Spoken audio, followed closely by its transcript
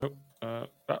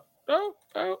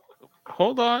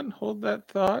hold on. Hold that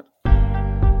thought.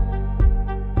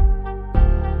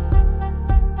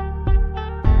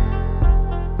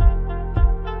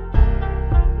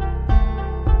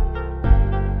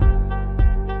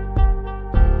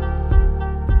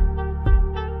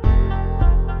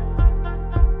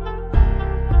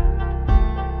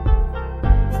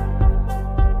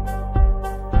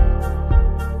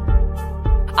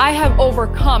 I have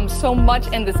overcome so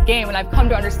much in this game, and I've come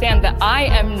to understand that I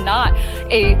am not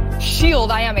a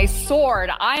shield. I am a sword.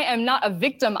 I am not a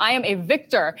victim. I am a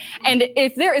victor. And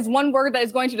if there is one word that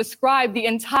is going to describe the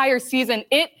entire season,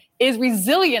 it is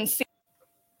resiliency.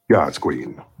 God's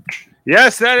Queen.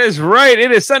 Yes, that is right.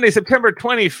 It is Sunday, September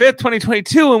 25th,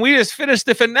 2022, and we just finished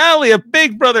the finale of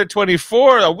Big Brother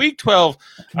 24, a Week 12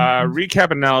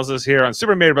 recap analysis here on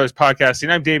Super Mario Brothers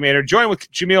Podcasting. I'm Dave Maynard, joined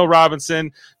with Jameel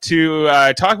Robinson to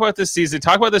talk about this season,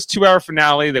 talk about this 2-hour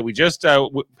finale that we just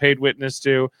paid witness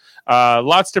to.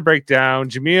 Lots to break down.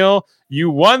 Jameel,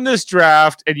 you won this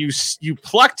draft, and you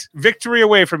plucked victory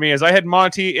away from me, as I had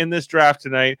Monty in this draft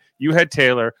tonight. You had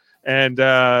Taylor. And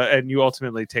you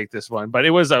ultimately take this one, but it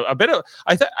was a bit of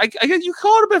I guess you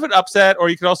call it a bit of an upset, or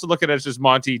you could also look at it as just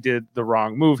Monty did the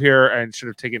wrong move here and should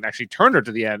have taken actually Turner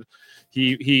to the end.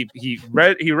 He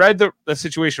read the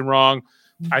situation wrong.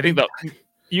 I think that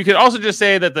you could also just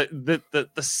say that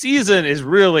the season is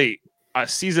really a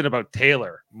season about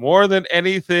Taylor more than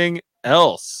anything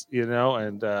else,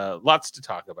 and lots to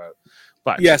talk about.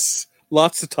 But yes.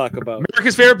 Lots to talk about.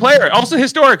 America's favorite player, also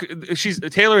historic.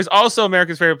 Taylor is also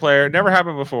America's favorite player. Never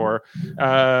happened before.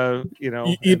 You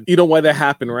know why that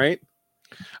happened, right?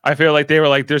 I feel like they were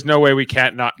like, "There's no way we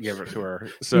can't not give it to her."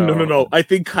 So no. I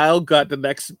think Kyle got the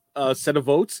next set of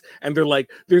votes, and they're like,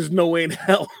 "There's no way in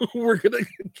hell we're gonna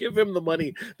give him the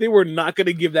money." They were not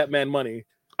gonna give that man money.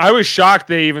 I was shocked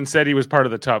they even said he was part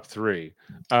of the top 3.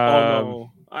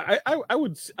 No. I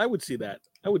would see that.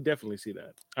 I would definitely see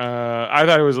that. I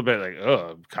thought it was a bit like,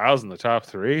 oh, Kyle's in the top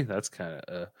 3. That's kind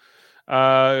of.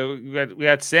 We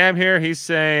got Sam here. He's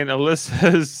saying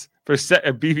Alyssa's for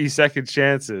BB second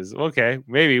chances. Okay,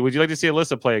 maybe. Would you like to see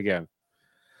Alyssa play again?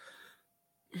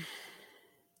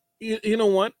 You know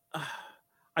what?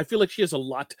 I feel like she has a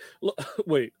lot.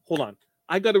 Wait, hold on.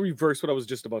 I got to reverse what I was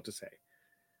just about to say.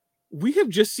 We have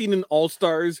just seen in All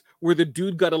Stars where the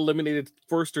dude got eliminated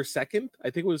first or second.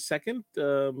 I think it was second.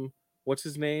 What's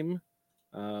his name?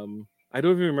 I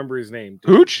don't even remember his name.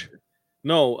 Dude. Hooch?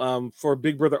 No, for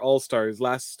Big Brother All Stars,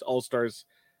 last All Stars,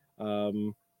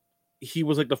 he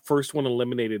was like the first one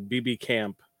eliminated. BB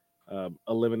Camp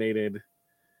eliminated,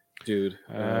 dude.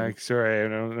 Sorry, I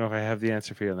don't know if I have the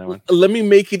answer for you on that one. Let me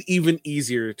make it even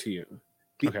easier to you.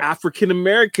 The African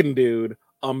American dude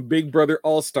on Big Brother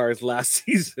All Stars last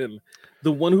season,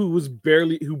 the one who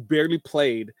barely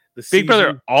played the Big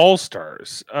Brother All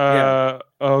Stars.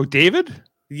 Oh, David?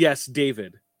 Yes,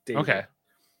 David. Okay.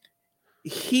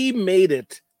 He made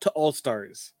it to All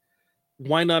Stars.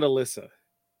 Why not Alyssa?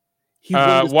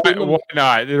 Why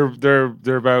not?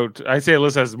 They're about. I say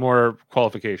Alyssa has more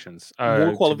qualifications.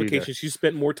 More qualifications. She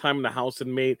spent more time in the house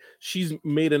and she's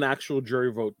made an actual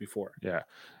jury vote before. Yeah.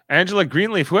 Angela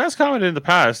Greenleaf, who has commented in the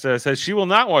past, says she will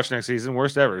not watch next season.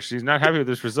 Worst ever. She's not happy with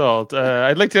this result.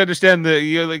 I'd like to understand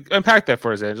unpack that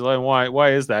for us, Angela, and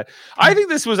why is that? I think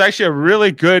this was actually a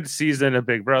really good season of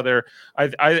Big Brother.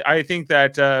 I think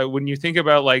that when you think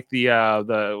about like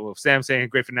the Sam saying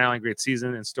great finale, great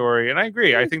season and story, and I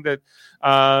agree. I think that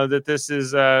that this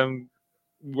is.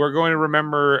 We're going to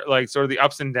remember like sort of the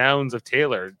ups and downs of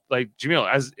Taylor. Like Jameel,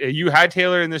 as you had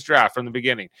Taylor in this draft from the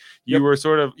beginning, you were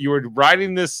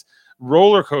riding this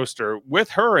roller coaster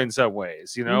with her in some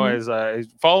ways, as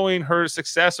following her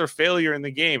success or failure in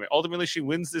the game. Ultimately, she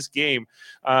wins this game.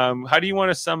 How do you want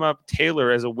to sum up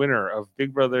Taylor as a winner of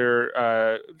Big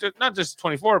Brother, not just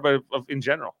 24, but in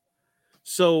general?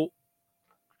 So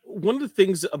one of the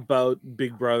things about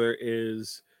Big Brother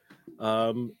is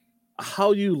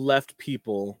how you left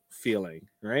people feeling,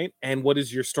 right? And what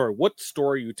is your story? What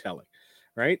story are you telling,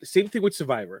 right? Same thing with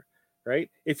Survivor, right?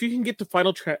 If you can get to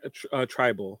final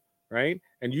tribal, right,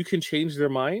 and you can change their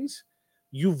minds,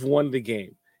 you've won the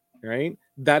game, right?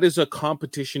 That is a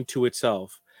competition to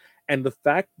itself. And the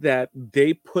fact that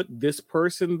they put this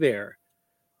person there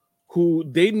who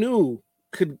they knew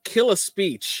could kill a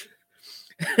speech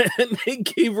and they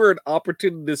gave her an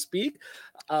opportunity to speak,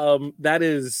 that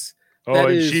is...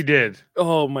 she did.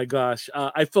 Oh my gosh,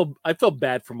 I felt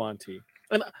bad for Monty,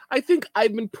 and I think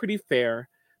I've been pretty fair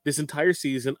this entire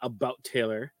season about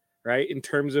Taylor, right? In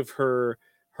terms of her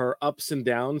ups and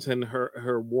downs and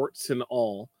her warts and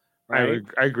all. Right?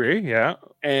 I agree. Yeah,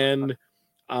 and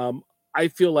I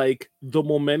feel like the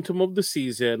momentum of the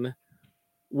season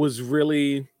was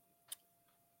really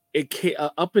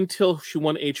up until she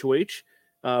won HOH.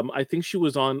 I think she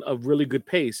was on a really good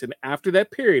pace, and after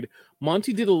that period,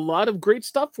 Monty did a lot of great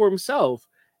stuff for himself.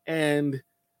 And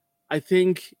I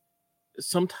think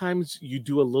sometimes you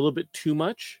do a little bit too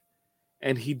much,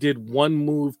 and he did one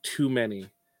move too many.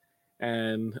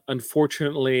 And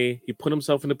unfortunately, he put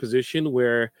himself in a position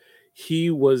where he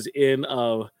was in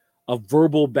a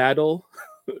verbal battle,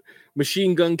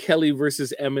 Machine Gun Kelly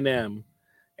versus Eminem.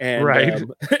 And Right.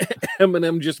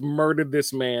 Eminem just murdered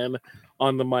this man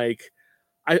on the mic.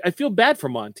 I feel bad for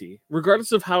Monty,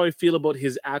 regardless of how I feel about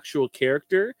his actual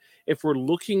character. If we're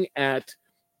looking at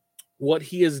what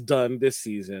he has done this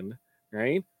season,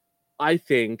 right? I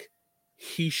think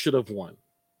he should have won.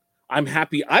 I'm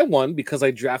happy I won because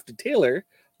I drafted Taylor.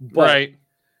 But,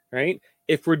 right?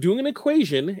 If we're doing an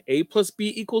equation, A plus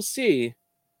B equals C,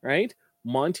 right?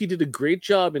 Monty did a great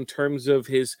job in terms of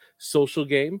his social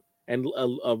game and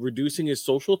reducing his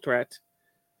social threat,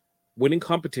 winning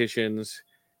competitions,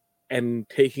 and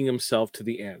taking himself to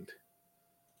the end.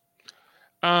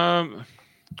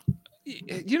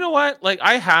 You know what? Like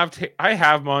I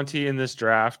have Monty in this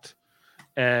draft,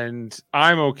 and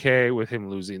I'm okay with him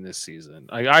losing this season.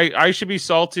 I should be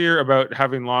saltier about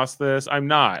having lost this. I'm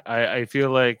not. I feel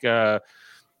like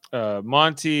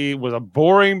Monty was a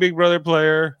boring Big Brother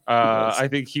player. I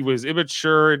think he was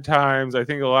immature at times. I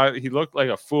think he looked like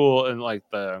a fool in like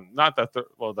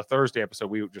the Thursday episode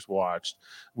we just watched.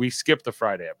 We skipped the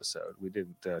Friday episode. We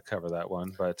didn't cover that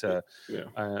one, but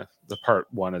the part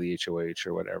 1 of the HOH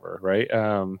or whatever, right?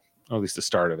 Or at least the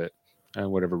start of it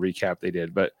and whatever recap they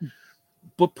did. But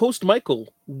post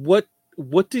Michael, what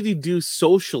did he do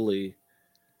socially?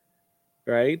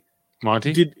 Right?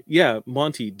 Monty?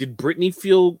 Monty. Did Brittany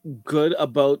feel good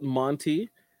about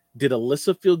Monty? Did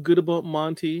Alyssa feel good about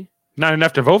Monty? Not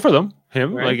enough to vote for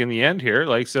him, right? Like in the end here.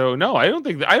 Like, so no, I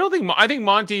think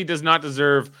Monty does not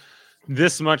deserve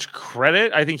this much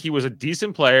credit. I think he was a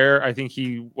decent player. I think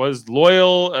he was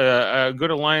loyal, a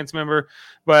good alliance member,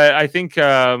 but I think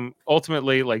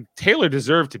ultimately like Taylor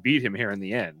deserved to beat him here in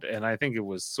the end. And I think it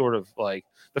was sort of like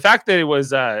the fact that it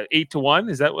was 8-1.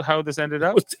 Is that how this ended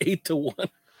up? It's 8-1.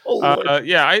 Oh,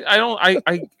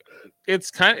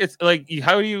 it's like,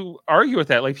 how do you argue with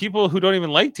that? Like people who don't even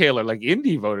like Taylor, like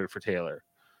Indy voted for Taylor,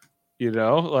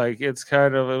 like it was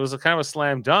kind of a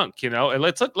slam dunk, and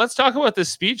let's talk about this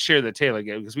speech here that Taylor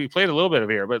gave, because we played a little bit of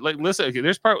here, but like, listen,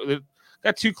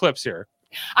 got 2 clips here.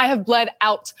 I have bled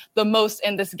out the most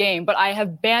in this game, but I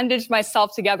have bandaged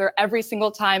myself together every single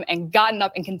time and gotten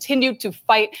up and continued to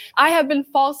fight. I have been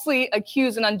falsely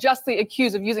accused and unjustly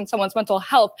accused of using someone's mental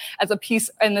health as a piece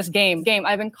in this game.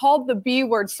 I've been called the B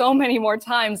word so many more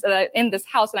times in this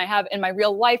house than I have in my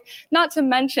real life. Not to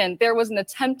mention, there was an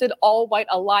attempted all-white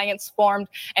alliance formed,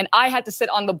 and I had to sit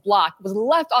on the block, was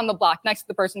left on the block next to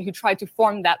the person who tried to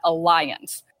form that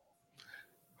alliance.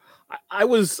 I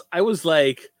was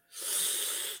like,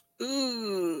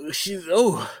 ooh, does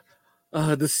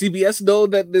CBS know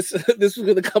that this was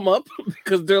going to come up?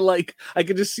 Because they're like, I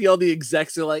could just see all the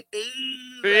execs are like,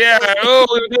 yeah,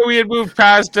 we had moved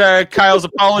past Kyle's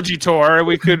apology tour.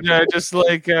 We could just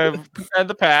like add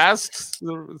the past.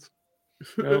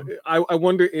 I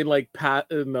wonder in like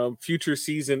future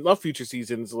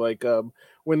seasons, like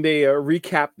when they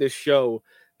recap this show,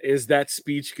 is that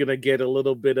speech gonna get a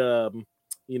little bit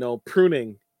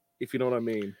pruning, if you know what I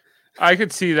mean? I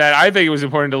could see that. I think it was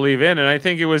important to leave in, and I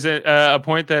think it was a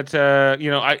point that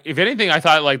if anything, I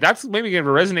thought like that's maybe going to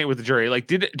resonate with the jury. Like,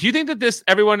 do you think that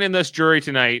everyone in this jury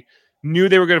tonight knew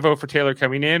they were going to vote for Taylor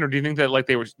coming in, or do you think that like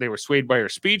they were swayed by her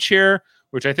speech here,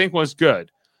 which I think was good?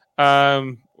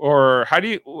 Or how do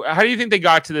you think they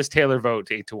got to this Taylor vote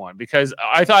 8-1? Because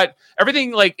I thought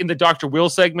everything like in the Dr. Will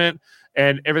segment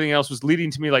and everything else was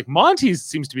leading to me like Monty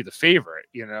seems to be the favorite,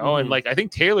 and like I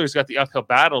think Taylor's got the uphill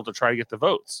battle to try to get the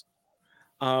votes.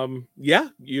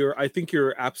 I think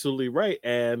you're absolutely right.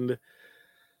 And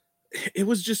it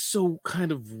was just so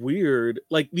kind of weird.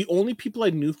 Like the only people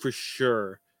I knew for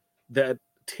sure that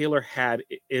Taylor had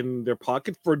in their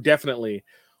pocket for definitely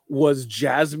was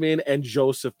Jasmine and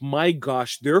Joseph. My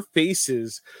gosh, their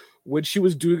faces when she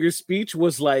was doing her speech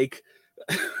was like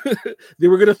they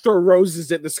were gonna throw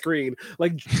roses at the screen.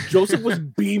 Like Joseph was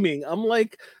beaming. I'm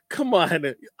like, come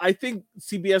on. I think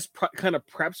CBS kind of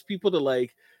preps people to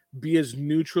like be as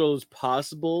neutral as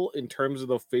possible in terms of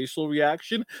the facial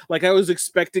reaction. Like I was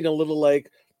expecting a little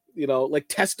like, like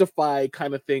testify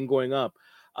kind of thing going up.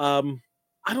 I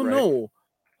don't know.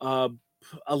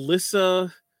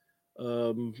 Alyssa,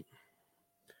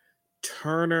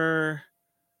 Turner,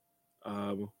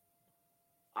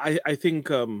 I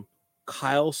think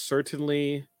Kyle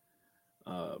certainly,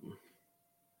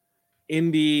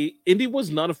 Indy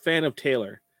was not a fan of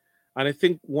Taylor. And I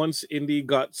think once Indy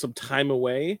got some time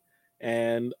away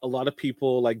and a lot of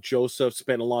people like Joseph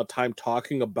spent a lot of time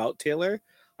talking about Taylor,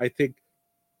 I think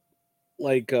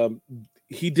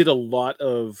he did a lot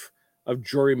of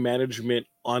jury management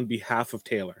on behalf of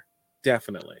Taylor.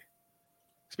 Definitely.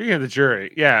 Speaking of the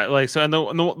jury, yeah, like so, and the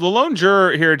lone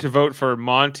juror here to vote for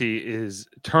Monty is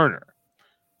Turner.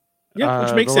 Yeah,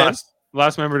 which makes sense.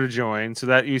 Last member to join, so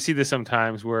that you see this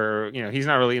sometimes where he's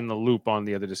not really in the loop on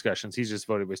the other discussions. He's just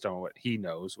voted based on what he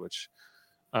knows, which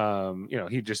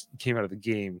he just came out of the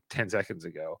game 10 seconds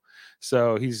ago.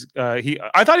 So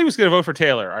I thought he was going to vote for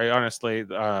Taylor. I honestly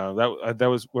that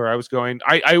was where I was going.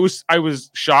 I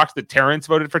was shocked that Terrence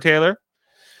voted for Taylor.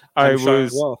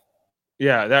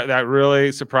 Yeah, that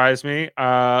really surprised me.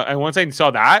 And once I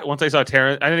saw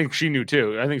Terrence, I think she knew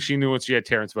too. I think she knew once she had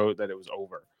Terrence vote that it was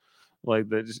over, like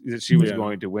that she was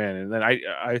going to win. And then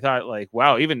I thought like,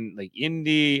 wow, even like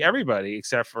Indy, everybody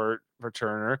except for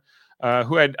Turner,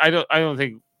 who I don't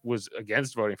think was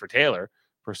against voting for Taylor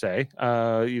per se.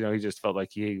 He just felt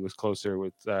like he was closer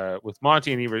with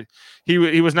Monty, and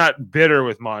he was not bitter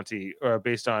with Monty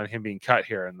based on him being cut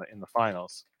here in the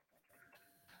finals.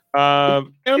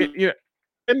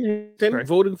 And then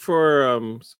voting for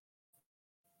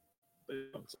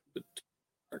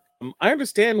I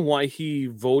understand why he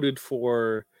voted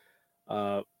for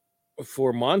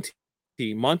Monty.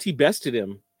 Monty bested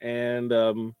him and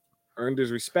earned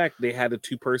his respect. They had a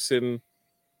two-person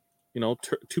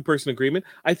agreement.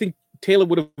 I think Taylor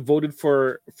would have voted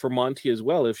for Monty as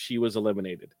well if she was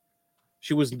eliminated.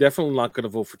 She was definitely not going to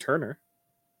vote for Turner,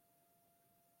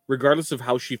 regardless of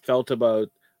how she felt about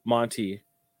Monty.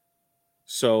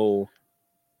 So,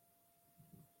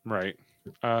 right.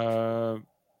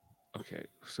 Okay.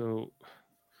 So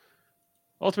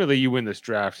ultimately, you win this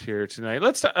draft here tonight.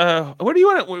 Let's. Where do you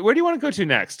want to go to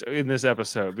next in this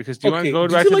episode? Because do you want to go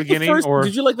back to the beginning, or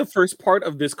did you like the first part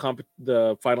of this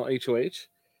the final HOH,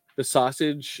 the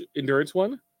sausage endurance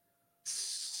one?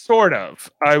 Sort of.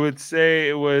 I would say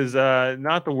it was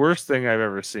not the worst thing I've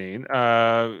ever seen.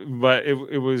 But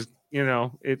it was.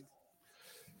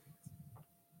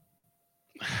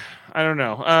 I don't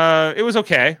know. It was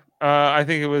okay. I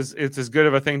think it's as good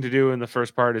of a thing to do in the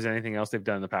first part as anything else they've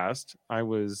done in the past. I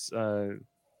was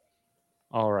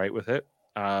all right with it.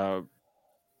 What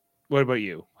about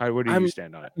you? Where do you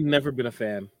stand on it? I've never been a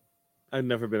fan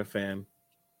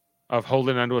of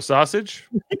holding onto a sausage.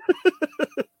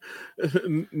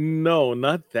 No,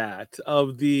 not that.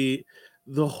 Of the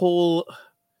whole,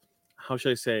 how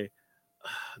should I say,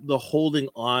 the holding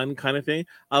on kind of thing.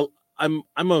 I'm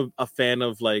a fan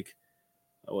of like,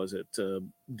 what was it?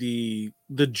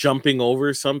 The jumping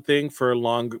over something for a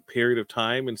long period of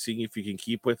time and seeing if you can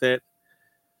keep with it.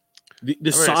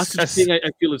 The sausage thing, I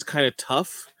feel is kind of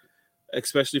tough,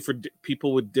 especially for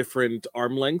people with different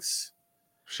arm lengths.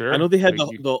 Sure, I know they had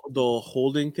the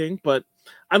holding thing, but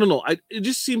I don't know. It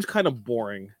just seems kind of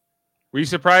boring. Were you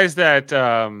surprised that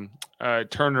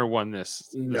Turner won this?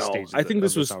 No, I think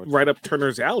this was right up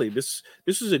Turner's alley. This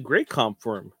was a great comp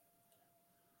for him.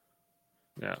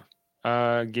 Yeah.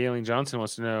 Galen Johnson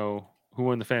wants to know who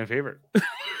won the fan favorite.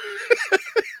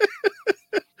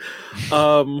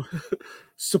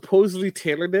 Supposedly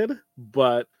Taylor did,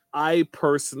 but I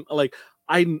personally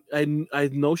I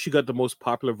know she got the most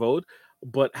popular vote,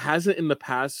 but hasn't in the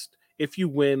past. If you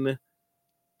win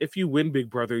Big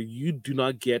Brother, you do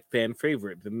not get fan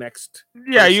favorite. The next,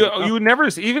 you never,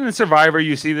 even in Survivor,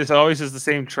 you see this always is the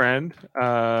same trend.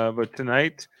 But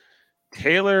tonight,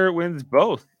 Taylor wins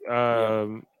both.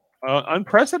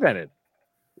 Unprecedented.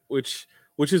 Which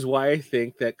is why I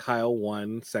think that Kyle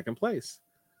won second place.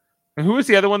 And who was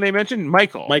the other one they mentioned?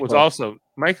 Michael was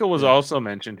also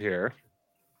mentioned here.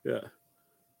 Yeah.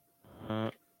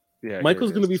 Yeah.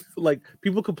 Michael's going to be like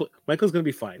people complain. Michael's going to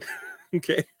be fine.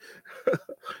 Okay.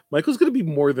 Michael's going to be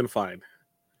more than fine.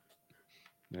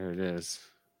 There it is.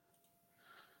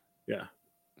 Yeah.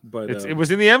 But it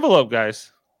was in the envelope,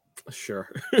 guys. Sure.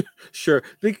 Sure.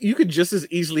 You could just as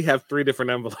easily have 3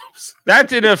 different envelopes.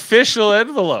 That's an official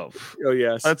envelope. Oh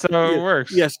yes. That's how it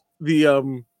works. Yes.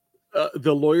 The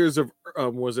lawyers of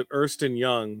was it Ernst &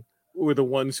 Young were the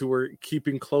ones who were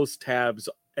keeping close tabs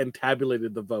and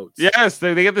tabulated the votes. Yes,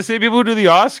 they get the same people who do the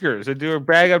Oscars and do a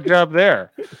bag up job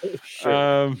there.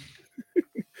 Sure.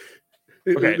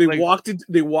 They walked into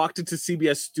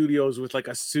CBS Studios with like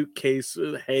a suitcase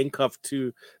handcuffed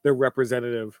to their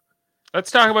representative.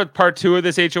 Let's talk about part 2 of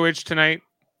this HOH tonight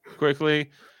quickly.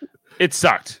 It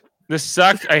sucked. This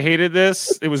sucked. I hated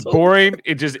this. It was boring.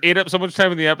 It just ate up so much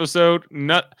time in the episode.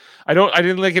 I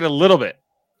didn't like it a little bit.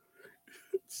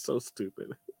 It's so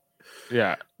stupid.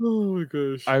 Yeah. Oh my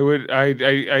gosh.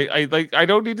 I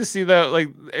don't need to see that. Like,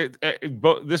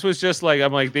 this was just like,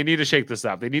 I'm like, they need to shake this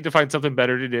up. They need to find something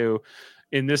better to do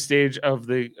in this stage of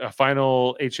the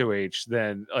final HOH.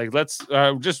 Then, like, let's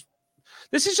just.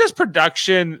 This is just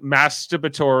production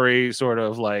masturbatory sort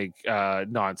of like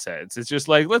nonsense. It's just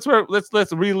like let's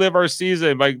relive our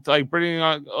season by like bringing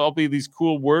on all these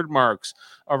cool word marks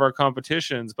of our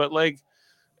competitions, but like.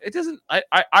 It doesn't.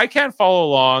 I can't follow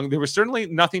along. There was certainly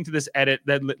nothing to this edit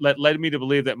that led me to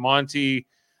believe that Monty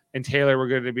and Taylor were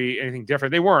going to be anything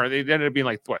different. They weren't. They ended up being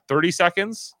like what 30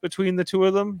 seconds between the two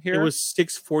of them here. It was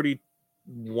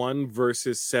 6:41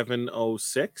 versus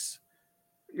 7:06.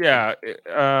 Yeah.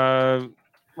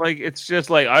 Like it's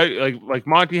just like like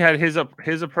Monty had his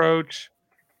approach.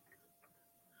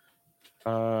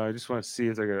 I just want to see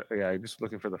if they're gonna. Yeah, I'm just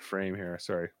looking for the frame here.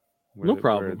 Sorry. No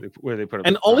problem. Where they put it,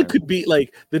 and all it could be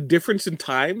like the difference in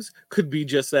times could be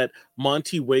just that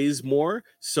Monty weighs more,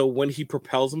 so when he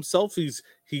propels himself,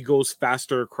 he goes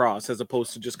faster across as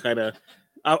opposed to just kind of.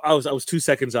 I was 2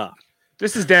 seconds off.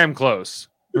 This is damn close,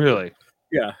 really.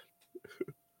 Yeah.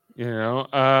 Yeah,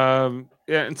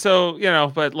 and so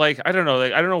but like I don't know,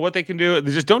 like I don't know what they can do.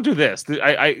 They just don't do this.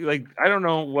 I don't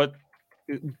know what.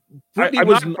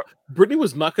 Brittany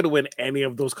was not going to win any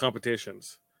of those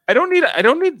competitions. I don't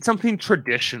need something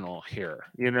traditional here.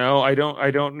 I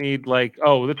don't need like,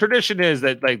 oh, the tradition is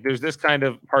that like there's this kind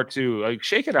of part 2. Like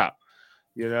shake it up.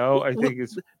 I think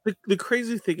it's the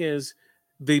crazy thing is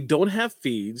they don't have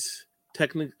feeds.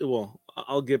 Technically, well,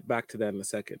 I'll get back to that in a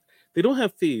second. They don't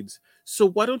have feeds. So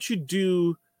why don't you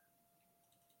do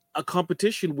a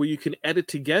competition where you can edit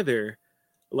together,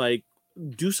 like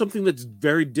do something that's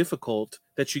very difficult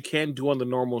that you can do on the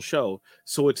normal show.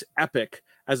 So it's epic.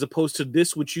 As opposed to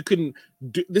this, which you couldn't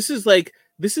do. This is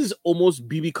almost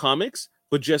BB Comics,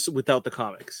 but just without the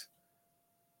comics.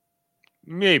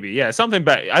 Maybe, yeah, something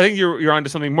better. I think you're onto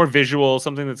something more visual,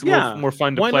 something that's more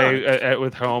fun to play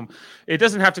with home. It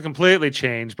doesn't have to completely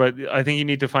change, but I think you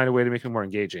need to find a way to make it more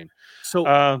engaging. So,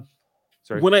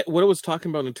 sorry. What I was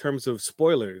talking about in terms of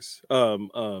spoilers,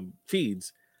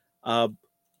 feeds,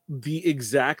 the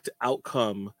exact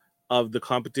outcome of the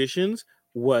competitions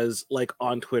was like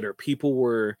on Twitter. People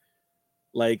were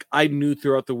like, I knew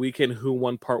throughout the weekend who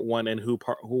won part 1 and who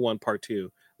won part 2.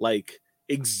 Like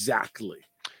exactly.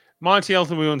 Monty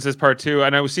ultimately wins his part 2,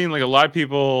 and I was seeing like a lot of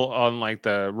people on like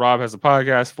the Rob Has a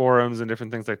Podcast forums and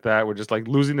different things like that were just like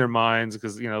losing their minds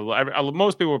because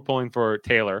most people were pulling for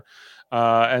Taylor,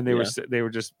 and they were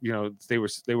just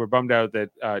they were bummed out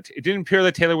that it didn't appear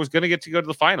that Taylor was going to get to go to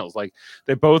the finals. Like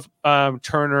they both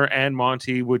Turner and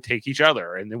Monty would take each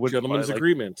other, and they would gentleman's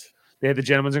agreement. They had the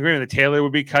gentleman's agreement that Taylor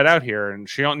would be cut out here, and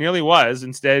she nearly was.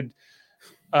 Instead,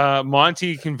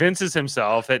 Monty convinces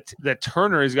himself that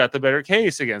Turner has got the better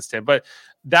case against him. But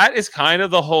that is kind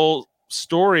of the whole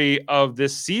story of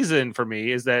this season for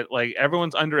me, is that like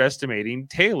everyone's underestimating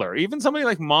Taylor, even somebody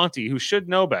like Monty, who should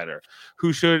know better,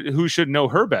 who should know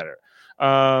her better,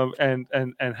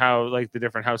 and how like the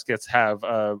different house gets have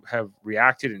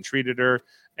reacted and treated her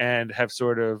and have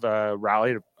sort of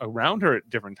rallied around her at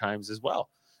different times as well.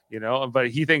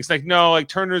 But he thinks like, no, like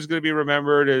Turner's going to be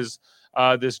remembered as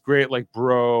this great like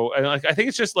bro, and like I think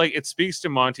it's just like it speaks to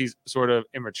Monty's sort of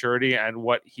immaturity and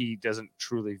what he doesn't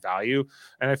truly value.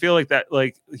 And I feel like that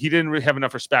like he didn't really have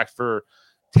enough respect for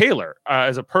Taylor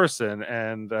as a person,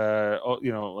 and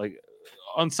like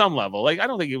on some level, like I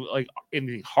don't think it like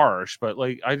anything harsh, but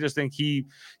like I just think he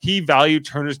valued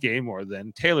Turner's game more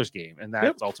than Taylor's game, and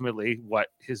that's ultimately what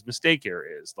his mistake here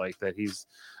is. Like that he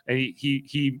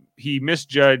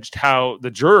misjudged how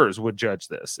the jurors would judge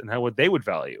this and how what they would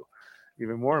value.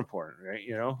 Even more important, right?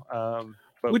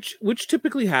 But which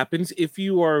typically happens if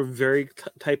you are a very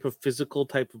physical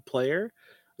type of player.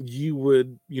 You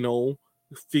would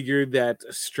figure that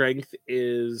strength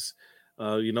is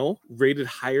rated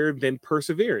higher than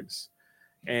perseverance,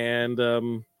 and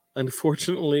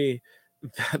unfortunately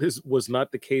was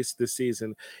not the case this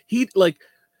season. He like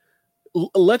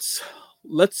let's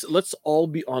all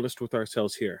be honest with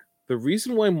ourselves here. The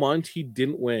reason why Monty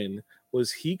didn't win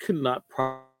was he could not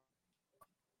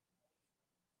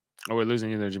Oh, we're losing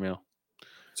you there, Jamil.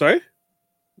 Sorry?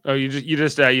 Oh,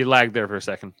 you lagged there for a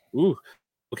second. Ooh.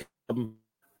 Okay.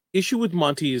 Issue with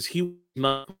Monty is he was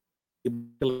not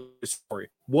story.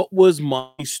 What was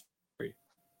Monty's story?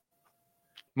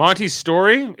 Monty's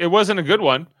story? It wasn't a good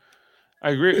one. I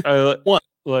agree. What?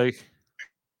 Like,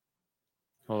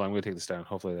 hold on, I'm gonna take this down.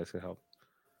 Hopefully that's gonna help.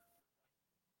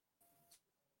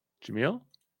 Jamil?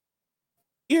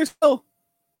 Here, so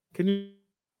can you?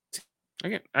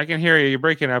 I can hear you. You're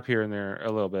breaking up here and there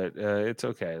a little bit. It's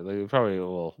okay. Like, it probably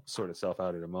will sort itself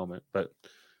out in a moment. But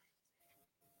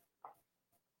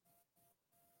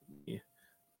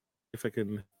if I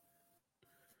can.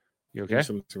 You okay? Move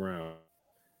something around.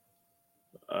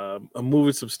 I'm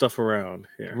moving some stuff around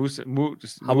here.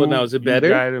 How about now? Is it better?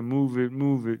 You gotta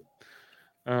move it.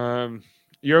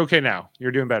 You're okay now.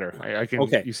 You're doing better. I can.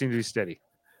 Okay. You seem to be steady.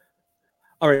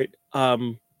 All right.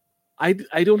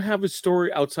 I don't have a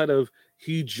story outside of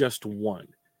he just won,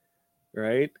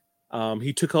 right?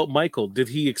 He took out Michael. Did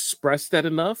he express that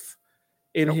enough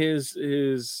in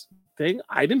his thing?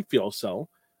 I didn't feel so.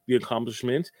 The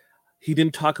accomplishment. He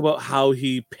didn't talk about how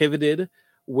he pivoted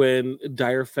when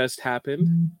Dire Fest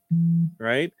happened,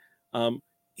 right?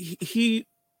 He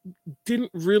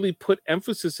didn't really put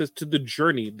emphasis as to the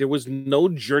journey. There was no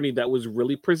journey that was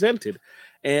really presented,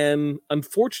 and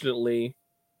unfortunately,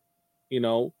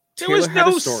 Taylor had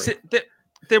a story.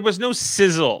 There was no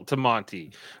sizzle to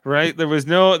Monty, right? There was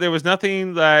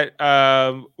nothing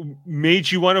that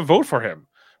made you want to vote for him,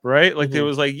 right? Like there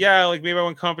was like, yeah, like maybe I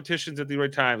won competitions at the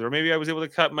right times, or maybe I was able to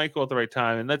cut Michael at the right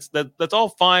time, and that's all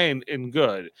fine and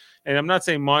good. And I'm not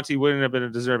saying Monty wouldn't have been a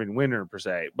deserving winner per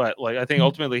se, but like I think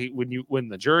ultimately when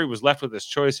the jury was left with this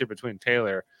choice here between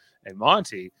Taylor and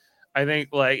Monty, I think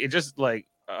like it just like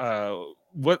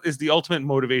what is the ultimate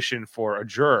motivation for a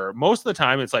juror? Most of the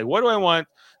time, it's like, what do I want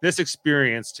this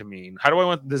experience to mean? How do I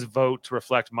want this vote to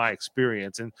reflect my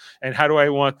experience? And how do I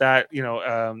want that,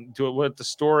 what the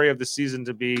story of the season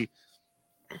to be?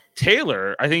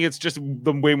 Taylor, I think it's just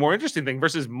the way more interesting thing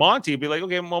versus Monty. Be like,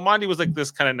 okay, well, Monty was like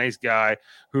this kind of nice guy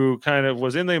who kind of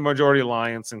was in the majority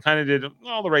alliance and kind of did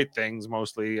all the right things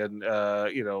mostly, and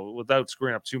without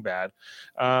screwing up too bad.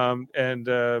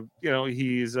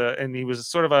 He's and he was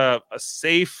sort of a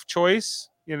safe choice,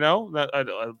 not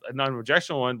a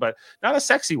non-rejectional one, but not a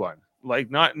sexy one. Like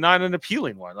not an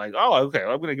appealing one. Like, oh, okay,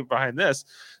 well, I'm gonna get behind this.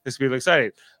 This will be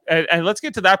exciting. And let's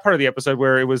get to that part of the episode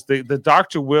where it was the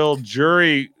Dr. Will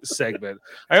jury segment.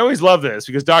 I always love this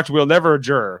because Dr. Will never a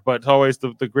juror, but always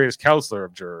the greatest counselor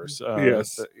of jurors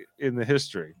in the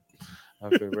history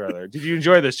of Big Brother. Did you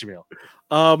enjoy this, Jamil?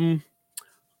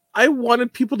 I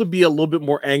wanted people to be a little bit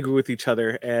more angry with each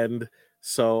other, and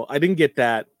so I didn't get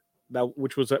that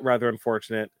which was rather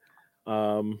unfortunate.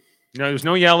 No, there's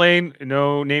no yelling,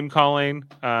 no name calling.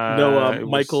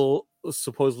 Michael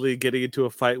supposedly getting into a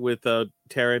fight with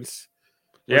Terrence.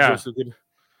 Yeah,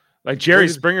 like Jerry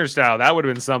Springer style. That would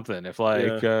have been something if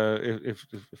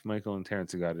Michael and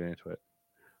Terrence had gotten into it.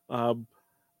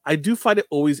 I do find it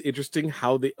always interesting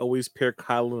how they always pair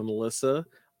Kyle and Alyssa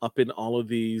up in all of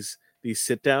these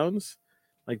sit downs.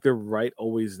 Like they're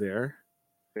always there.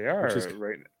 They are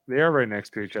right. They are right next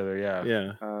to each other. Yeah.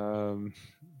 Yeah.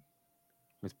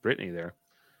 With Brittany there.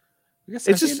 I guess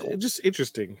it's just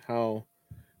interesting how,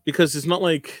 because it's not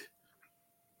like,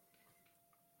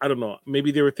 I don't know,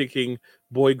 maybe they were thinking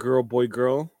boy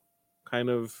girl kind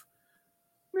of.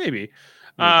 Maybe.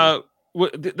 The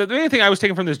main thing I was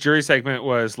taking from this jury segment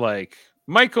was like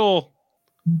Michael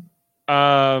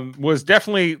was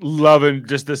definitely loving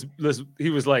just this.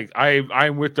 He was like,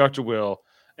 I'm with Dr. Will,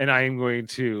 and I am going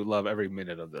to love every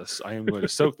minute of this. I am going to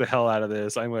soak the hell out of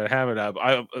this. I'm going to have it up.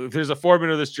 There's a foreman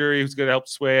of this jury who's going to help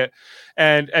sway it.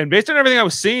 And based on everything I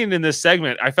was seeing in this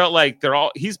segment, I felt like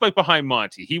he's like behind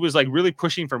Monty. He was like really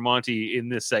pushing for Monty in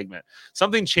this segment.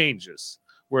 Something changes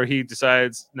where he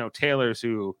decides, no, Taylor's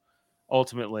who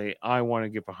ultimately I want to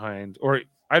get behind, or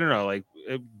I don't know, like,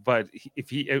 but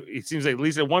it seems like at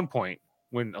least at one point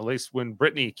when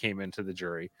Brittany came into the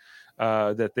jury,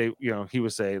 that they, he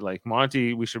would say like,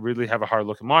 Monty, we should really have a hard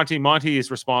look at Monty. Monty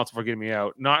is responsible for getting me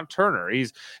out, not Turner.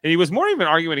 He was more even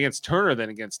arguing against Turner than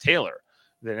against Taylor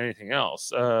than anything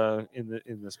else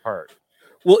in this part.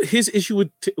 Well, his issue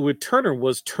with Turner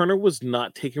was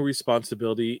not taking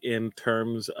responsibility in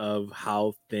terms of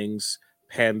how things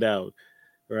panned out,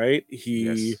 right?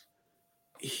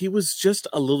 He was just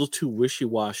a little too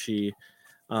wishy-washy.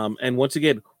 And once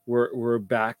again, we're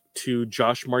back to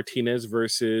Josh Martinez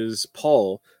versus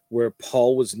Paul, where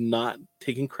Paul was not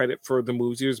taking credit for the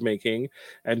moves he was making,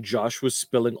 and Josh was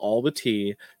spilling all the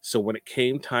tea. So when it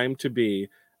came time to be,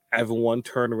 everyone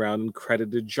turned around and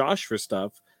credited Josh for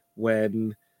stuff.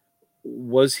 When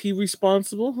was he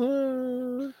responsible?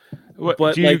 Do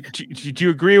you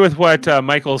agree with what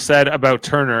Michael said about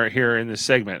Turner here in this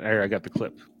segment? I got the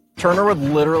clip. Turner would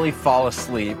literally fall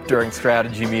asleep during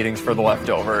strategy meetings for the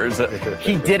leftovers.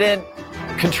 He didn't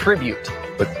contribute.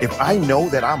 But if I know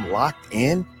that I'm locked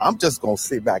in, I'm just going to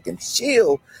sit back and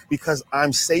chill because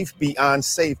I'm safe beyond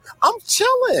safe. I'm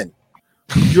chilling.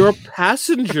 You're a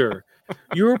passenger.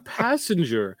 You're a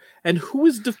passenger. And who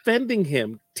is defending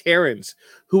him? Terrence,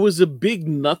 who was a big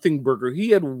nothing burger.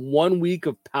 He had 1 week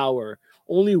of power,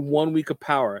 only 1 week of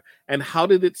power. And how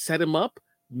did it set him up?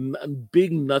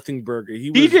 Big nothing burger. He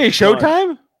DJ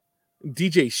Showtime?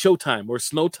 DJ Showtime or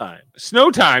Snow Time.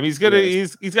 Snow Time. He's gonna.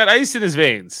 Yes. He's got ice in his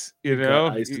veins. You know,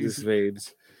 Got ice in his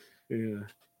veins. Yeah.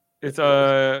 It's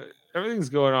everything's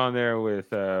going on there with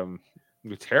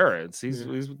Terrence. He's the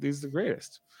greatest. He's the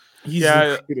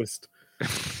greatest.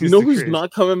 You know who's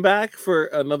not coming back for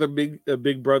another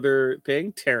Big Brother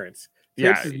thing? Terrence.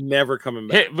 Terrence is never coming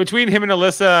back. Between him and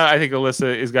Alyssa, I think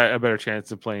Alyssa has got a better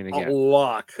chance of playing again.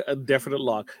 A definite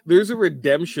lock. There's a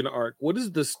redemption arc. What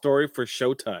is the story for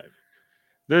Showtime?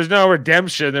 There's no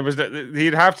redemption.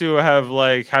 He'd have to have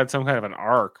had some kind of an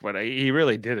arc, but he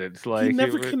really didn't. He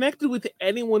never connected with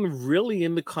anyone really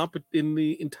in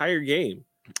the entire game.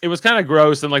 It was kind of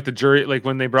gross, and the jury,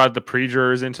 when they brought the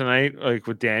pre-jurors in tonight,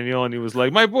 with Daniel, and he was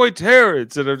like, "My boy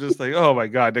Terrence," and I'm just like, "Oh my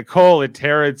god, Nicole and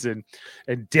Terrence and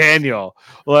Daniel,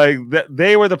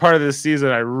 they were the part of this season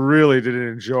I really didn't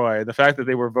enjoy." And the fact that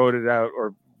they were voted out,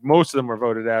 or most of them were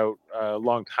voted out a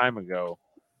long time ago.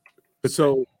 But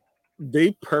so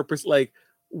they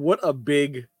what a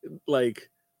big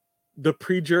the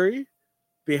pre-jury,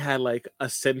 they had a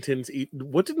sentence.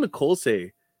 What did Nicole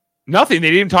say? Nothing. They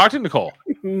didn't even talk to Nicole.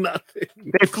 Nothing.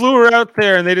 They flew her out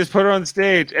there and they just put her on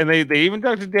stage. And they even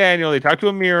talked to Daniel. They talked to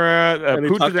Amira. And they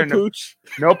talked to Pooch.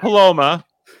 No Paloma.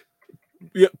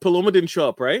 Yeah, Paloma didn't show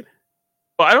up, right?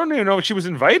 Well, I don't even know if she was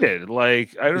invited. I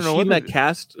don't know what that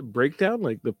cast breakdown,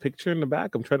 the picture in the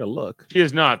back. I'm trying to look. She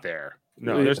is not there.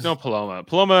 No, there's no Paloma.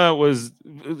 Paloma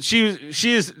she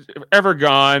is ever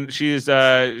gone. She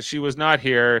was not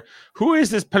here. Who is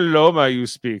this Paloma you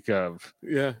speak of?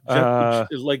 Yeah,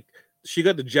 she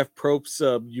got the Jeff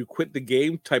Probst you quit the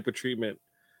game type of treatment.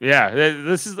 Yeah,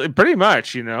 this is pretty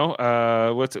much,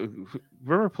 remember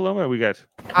Paloma we got?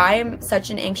 I'm such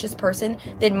an anxious person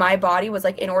that my body was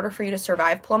in order for you to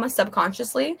survive, Paloma,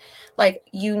 subconsciously,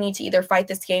 you need to either fight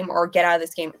this game or get out of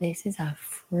this game. This is a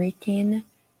freaking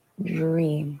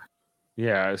dream.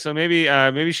 Yeah, so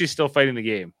maybe she's still fighting the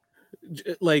game.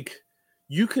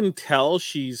 You can tell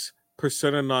she's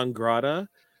persona non grata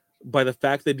by the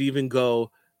fact that even go,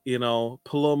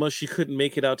 Paloma, she couldn't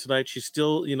make it out tonight. She's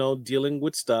still, dealing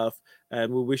with stuff,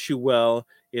 and we wish you well.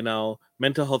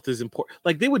 Mental health is important.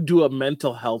 They would do a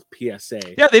mental health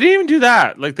PSA. Yeah, they didn't even do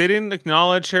that. They didn't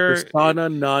acknowledge her. Persona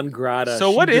non grata. So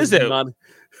what is it?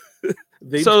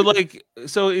 Is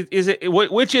it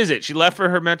which is it? She left for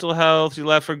her mental health, she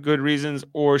left for good reasons,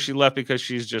 or she left because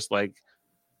she's just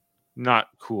not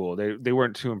cool. They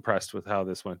weren't too impressed with how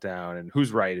this went down and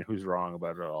who's right and who's wrong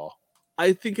about it all.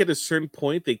 I think at a certain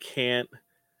point they can't.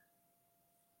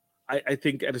 I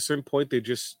think at a certain point they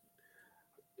just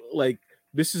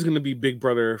this is going to be Big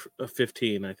Brother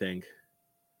 15. I think.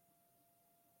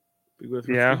 Big Brother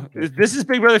 15? Yeah, this is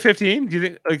Big Brother 15. Do you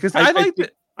think? Because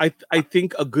I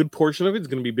think a good portion of it is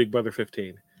going to be Big Brother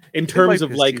 15 in terms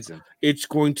of season. It's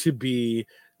going to be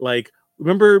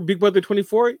remember Big Brother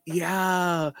 24?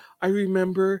 Yeah, I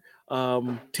remember.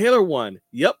 Taylor won.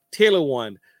 Yep, Taylor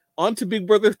won. On to Big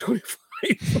Brother 25.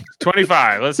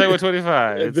 25. Let's say we're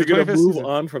 25. They're going to move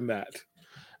on from that.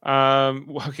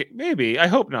 Okay, maybe. I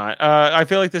hope not. I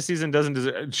feel like this season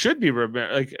should be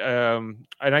and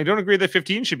I don't agree that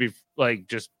 15 should be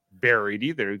just buried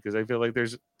either, because I feel like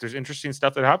there's interesting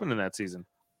stuff that happened in that season.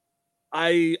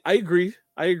 I agree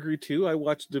too. I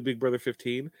watched the Big Brother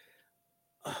 15.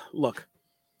 Look,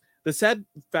 the sad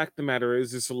fact of the matter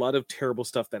is there's a lot of terrible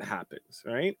stuff that happens,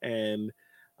 right? And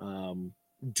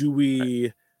do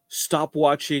we stop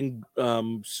watching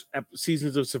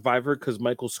seasons of Survivor because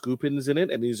Michael Skupin is in it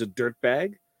and he's a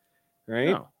dirtbag,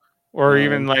 right? No. Or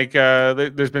even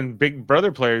there's been Big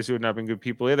Brother players who have not been good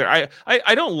people either.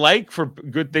 I don't like for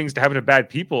good things to happen to bad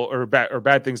people or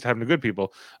bad things to happen to good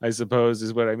people, I suppose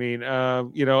is what I mean.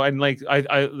 And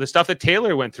the stuff that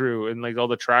Taylor went through and all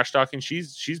the trash talking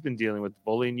she's been dealing with,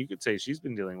 bullying you could say she's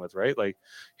been dealing with, right?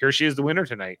 Here she is, the winner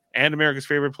tonight and America's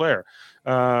favorite player.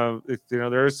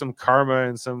 There is some karma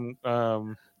and some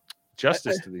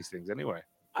justice to these things anyway.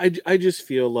 I just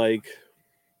feel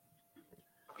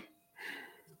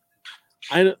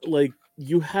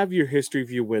you have your history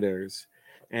of your winners,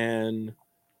 and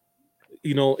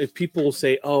if people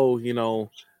say,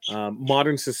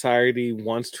 modern society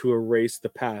wants to erase the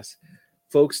past,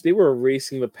 folks, they were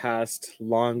erasing the past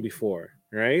long before,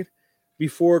 right?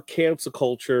 Before cancel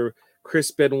culture, Chris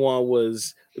Benoit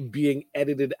was being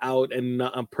edited out and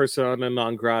persona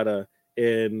non grata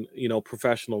in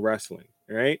professional wrestling,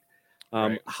 right?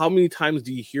 Right. How many times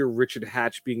do you hear Richard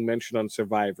Hatch being mentioned on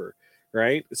Survivor?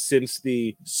 Right, since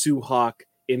the Sue Hawk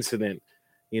incident,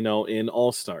 in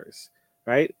All Stars,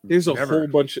 right? There's a whole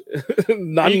bunch.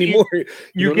 Not anymore.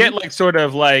 You get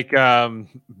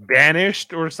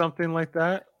banished or something like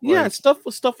that. Yeah,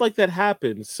 stuff like that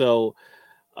happens. So,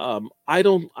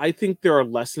 I think there are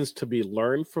lessons to be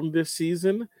learned from this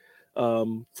season,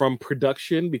 from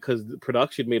production, because the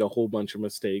production made a whole bunch of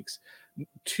mistakes,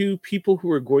 to people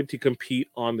who are going to compete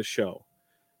on the show,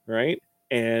 right?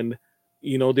 And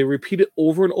they repeat it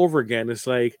over and over again. It's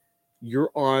like,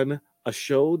 you're on a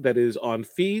show that is on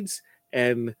feeds,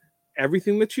 and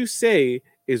everything that you say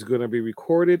is going to be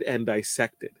recorded and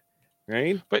dissected,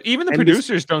 right? But even the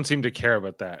producers don't seem to care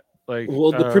about that. Like,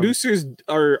 well, the producers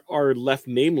are left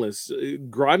nameless.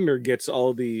 Grodner gets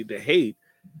all the hate,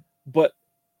 but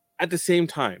at the same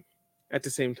time,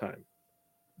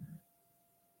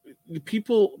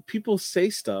 people say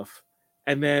stuff,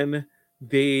 and then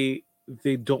they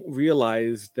don't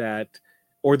realize that,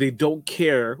 or they don't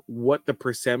care what the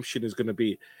perception is going to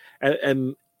be,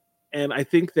 and I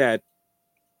think that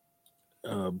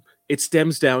it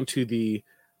stems down to the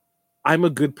 "I'm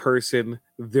a good person,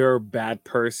 they're a bad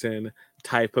person"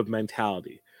 type of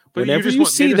mentality. But whenever you you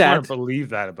just see that, believe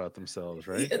that about themselves,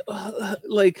 right?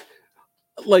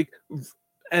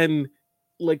 And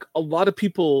a lot of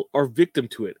people are victim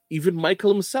to it. Even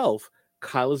Michael himself.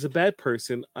 Kyle is a bad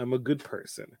person, I'm a good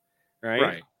person,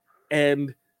 right?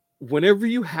 And whenever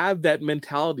you have that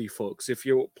mentality, folks, if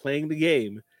you're playing the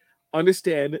game,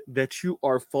 understand that you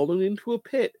are falling into a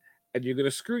pit and you're going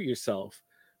to screw yourself.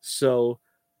 So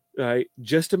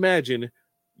just imagine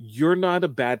you're not a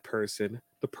bad person.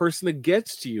 The person that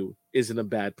gets to you isn't a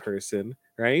bad person,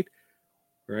 right?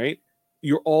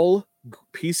 You're all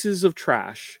pieces of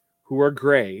trash who are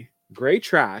gray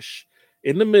trash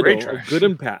in the middle of good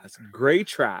and bad. Gray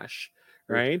trash,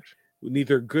 right?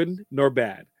 Neither good nor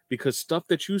bad. Because stuff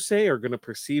that you say are going to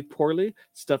perceive poorly,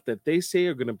 stuff that they say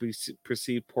are going to be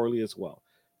perceived poorly as well.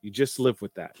 You just live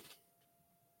with that.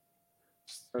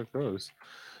 So it goes.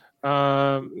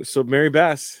 So Mary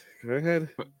Bass, go ahead.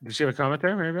 Did she have a comment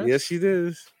there, Mary Bass? Yes, she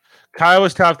did. Kyle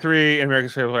was top 3 in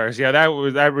America's Favorite Players. Yeah,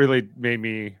 that really made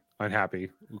me unhappy,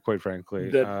 quite frankly.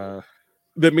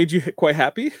 That made you quite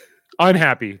happy?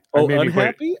 Unhappy. Oh,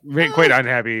 unhappy? Quite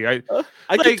unhappy. I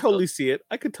could totally see it.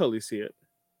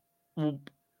 Well,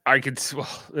 I could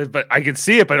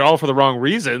see it, but all for the wrong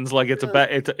reasons. Like, it's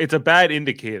a bad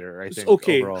indicator, I think.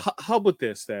 Okay, overall. How about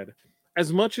this then?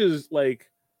 As much as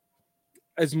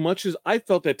I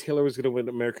felt that Taylor was going to win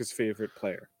America's Favorite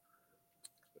Player,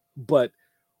 but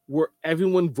were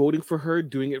everyone voting for her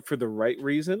doing it for the right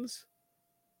reasons?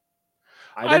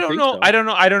 I don't know. So. I don't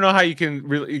know how you can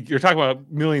really. You're talking about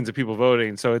millions of people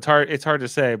voting, so it's hard to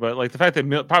say. But like the fact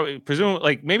that presumably,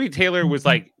 like maybe Taylor was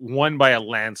like won by a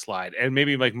landslide, and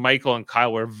maybe like Michael and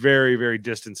Kyle were very, very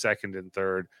distant second and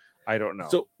third. I don't know.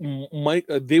 So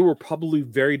they were probably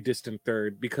very distant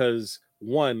third because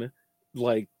one,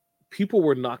 like people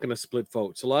were not going to split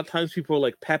votes. A lot of times people were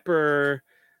like Pepper,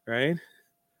 right?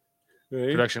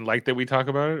 Production like that we talk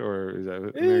about it, or is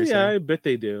that? Yeah, I bet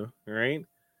they do. Right.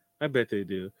 I bet they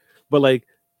do, but like,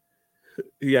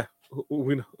 yeah,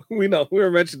 we know we were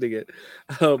mentioning it.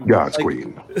 God's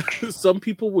queen. Some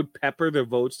people would pepper their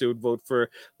votes. They would vote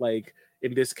for, like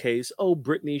in this case,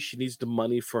 Brittany, she needs the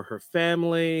money for her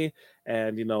family,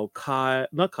 and not Kyle,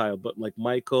 but like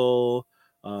Michael,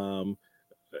 and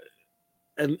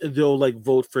they'll like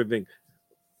vote for thing,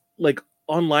 like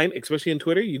online, especially on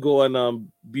Twitter. You go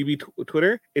on BB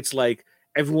Twitter, it's like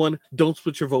everyone don't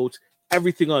split your votes.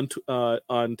 Everything on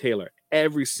Taylor,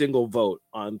 every single vote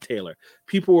on Taylor.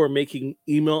 People were making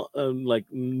email like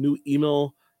new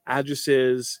email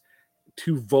addresses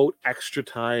to vote extra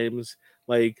times.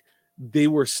 Like they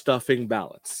were stuffing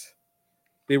ballots.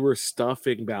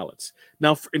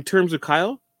 Now, in terms of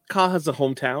Kyle has a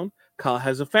hometown. Kyle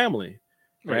has a family,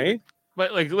 right?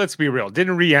 But like, let's be real.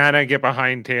 Didn't Rihanna get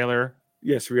behind Taylor?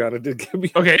 Yes, Rihanna did get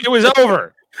behind. Okay, it was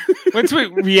over. Once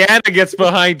Rihanna gets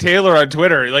behind Taylor on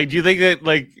Twitter, like, do you think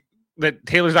that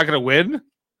Taylor's not going to win?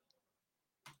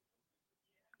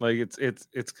 Like, it's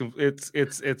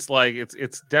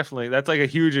definitely, that's like a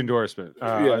huge endorsement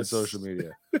on social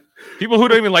media. People who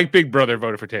don't even like Big Brother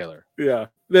voted for Taylor. Yeah,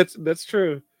 that's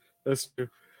true. That's true.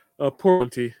 Poor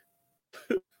Monty.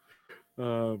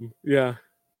 Yeah.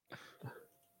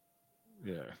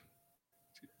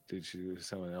 Did you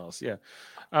someone else? Yeah.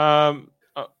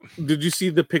 Did you see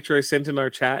the picture I sent in our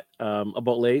chat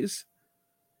about Lay's?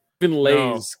 Even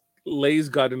Lay's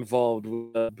got involved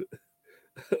with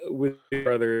Big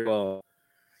Brother.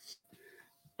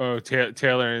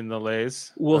 Taylor and the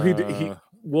Lays. Well,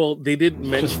 they did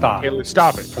mention. Just stop. Taylor.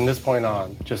 Stop it from this point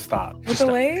on. Just stop. With the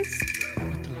Lays?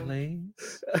 The Lays.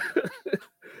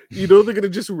 They're gonna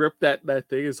just rip that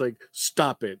thing. It's like,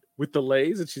 stop it with the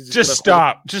Lays, and she's just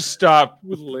stop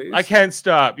with Lays. I can't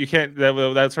stop. You can't.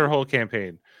 That's her whole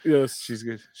campaign. Yes, she's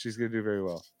good. She's gonna do very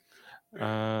well.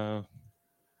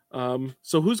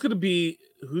 So who's gonna be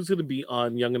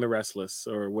on Young and the Restless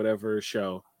or whatever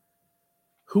show?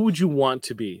 Who would you want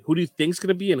to be? Who do you think's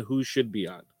gonna be, and who should be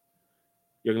on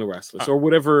Young and the Restless or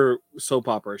whatever soap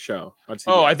opera show?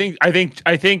 Oh, I think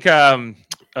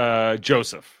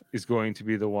Joseph is going to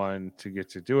be the one to get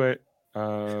to do it.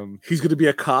 He's gonna be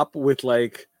a cop with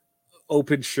like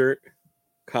open shirt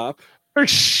cop. For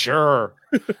sure.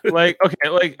 Like, okay,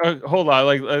 like hold on,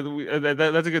 like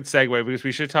that's a good segue because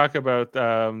we should talk about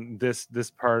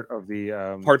this part of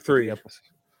the part 3 episode,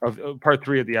 of part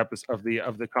 3 of the episode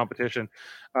of the competition.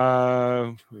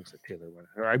 Who's it? Taylor won.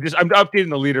 I'm updating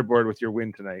the leaderboard with your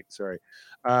win tonight. Sorry.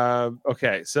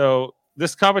 Okay, so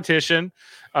this competition,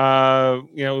 it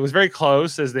was very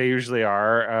close as they usually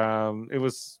are. It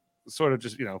was sort of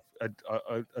just a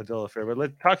dull affair.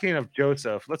 But talking of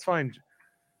Joseph, let's find.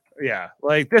 Yeah,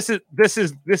 like this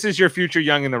is your future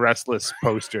Young and the Restless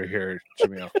poster here,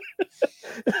 Jamil.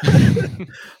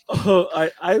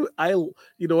 I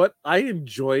you know what? I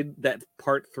enjoyed that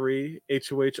part 3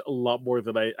 HOH a lot more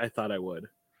than I thought I would.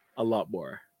 A lot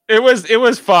more. It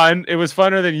was fun. It was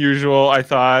funner than usual, I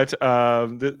thought.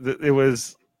 It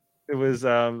was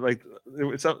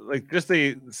just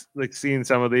seeing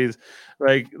some of these,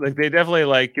 like they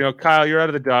definitely Kyle, you're out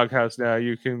of the doghouse now.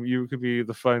 You can be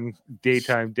the fun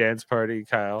daytime dance party,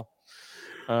 Kyle.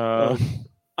 I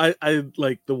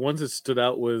like the ones that stood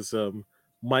out was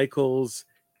Michael's.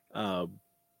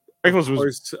 Michael's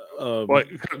was come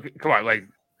on, like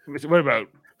what about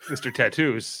Mr.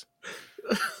 Tattoos?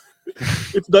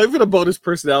 It's not even about his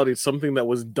personality. It's something that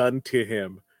was done to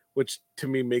him, which to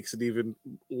me makes it even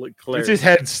clearer. It's his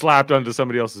head slapped onto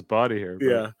somebody else's body here.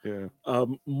 Yeah.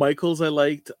 Michael's I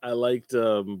liked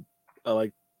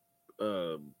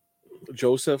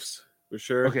Joseph's for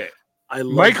sure. Okay. I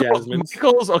love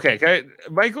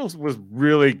Michael's was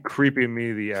really creeping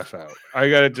me the F out. I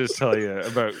gotta just tell you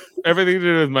about everything to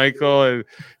do with Michael and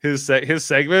his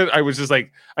segment. I was just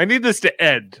like, I need this to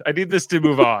end. I need this to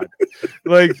move on.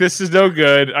 Like, this is no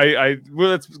good.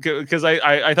 Because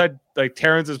I thought like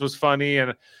Terrence's was funny,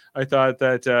 and I thought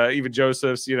that even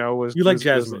Joseph's, was. You like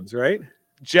Jasmine's, right?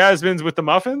 Jasmine's with the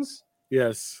muffins?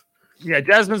 Yes. Yeah,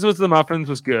 Jasmine's with the muffins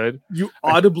was good. You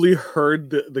audibly heard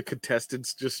the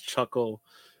contestants just chuckle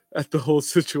at the whole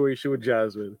situation with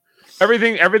Jasmine.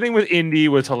 Everything with Indy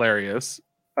was hilarious.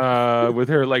 With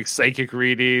her like psychic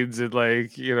readings and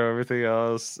everything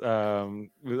else.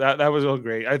 That was all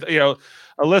great.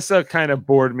 Alyssa kind of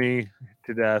bored me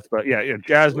to death, but yeah,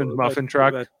 Jasmine's muffin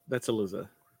truck. That's Alyssa.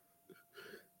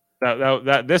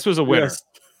 That this was a winner. Yes.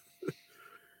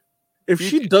 If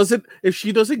she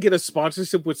doesn't get a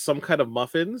sponsorship with some kind of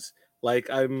muffins, I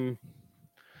feel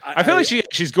like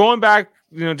she's going back,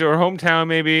 to her hometown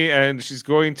maybe, and she's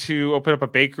going to open up a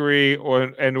bakery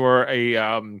or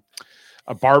a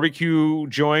barbecue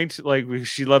joint. Like,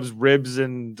 she loves ribs,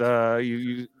 and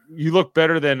you look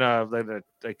better than I don't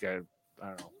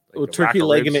know. Turkey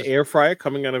leg in the air fryer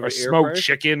coming out of or an smoked air fryer?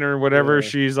 Chicken or whatever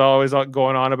she's always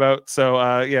going on about. So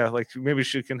maybe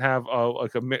she can have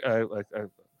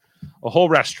a whole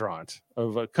restaurant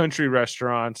of a country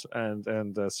restaurant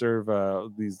and serve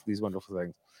these wonderful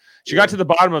things. She got to the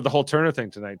bottom of the whole Turner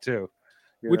thing tonight too,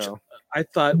 which I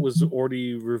thought was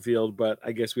already revealed, but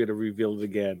I guess we had to reveal it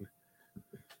again.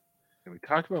 And we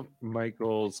talked about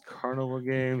Michael's carnival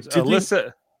games. Did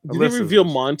they reveal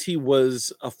Monty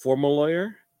was a former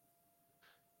lawyer?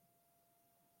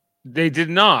 They did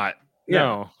not. Yeah.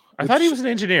 No, I thought he was an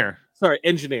engineer. Sorry,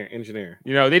 engineer.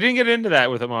 They didn't get into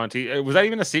that with Monty. Was that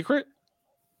even a secret?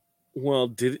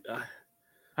 Well,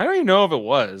 I don't even know if it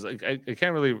was. I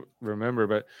can't really remember,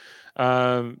 but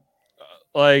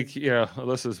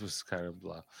Alyssa's was kind of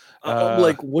blah.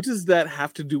 What does that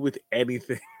have to do with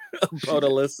anything about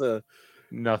Alyssa?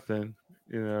 Nothing.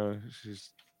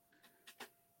 She's.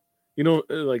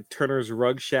 Like Turner's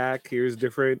Rug Shack here is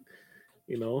different.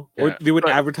 Or Yeah, they would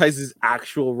advertise his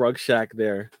actual Rug Shack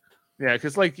there. Yeah,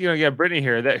 because Brittany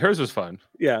here, that hers was fun.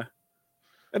 Yeah,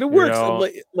 and it works.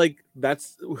 Like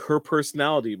that's her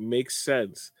personality. Makes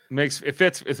sense. It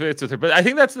fits with her. But I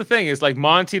think that's the thing is like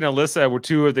Monty and Alyssa were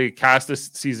two of the cast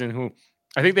this season who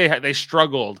I think they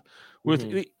struggled with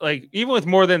even with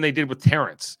more than they did with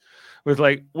Terrence. With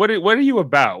what are you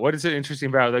about? What is it interesting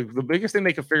about? Like the biggest thing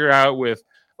they could figure out with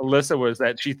Alyssa was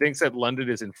that she thinks that London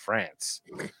is in France,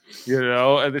 and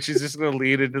that she's just going to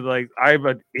lead into I'm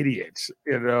an idiot,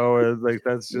 and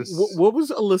that's just. What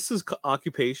was Alyssa's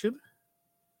occupation?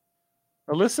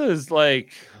 Alyssa is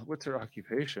what's her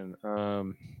occupation?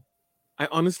 I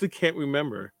honestly can't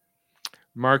remember.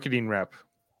 Marketing rep.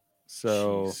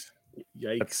 So,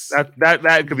 yikes!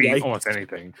 That could be almost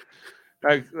anything.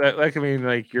 That could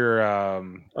mean you're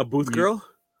a booth girl.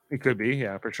 It could be,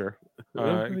 yeah, for sure. Yeah,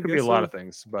 It I could be a guess lot so. of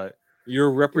things, but You're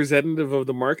a representative of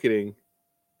the marketing.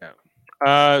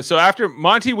 so after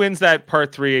Monty wins that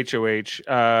part 3 HOH,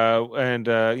 and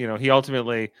he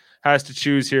ultimately has to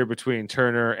choose here between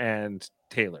Turner and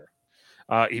Taylor.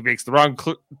 He makes the wrong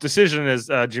decision, as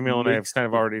Jamil and I have kind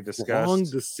of already discussed. Wrong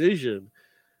decision.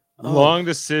 Long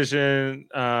decision.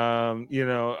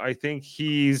 I think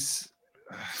he's.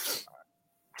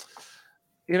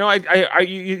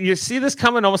 You see this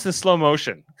coming almost in slow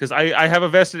motion because I have a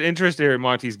vested interest here in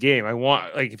Monty's game. I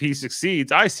want, like, if he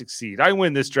succeeds, I succeed. I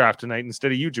win this draft tonight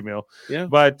instead of you, Jamil. Yeah.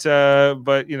 But I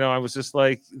was just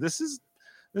like, this is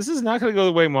not going to go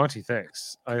the way Monty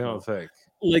thinks. I don't think.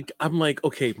 Like, I'm like,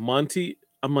 okay, Monty.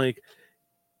 I'm like,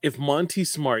 if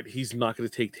Monty's smart, he's not going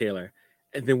to take Taylor.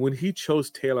 And then when he chose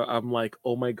Taylor, I'm like,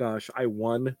 oh my gosh, I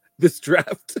won this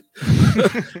draft.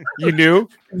 You knew?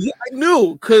 Yeah, I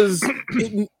knew, because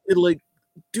it like,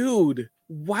 dude,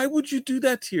 why would you do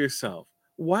that to yourself?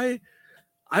 Why?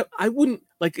 I wouldn't,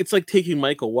 like, it's like taking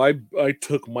Michael. Why I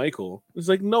took Michael? It's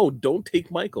like, no, don't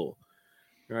take Michael,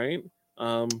 right?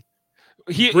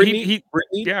 Brittany,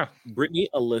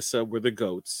 Alyssa were the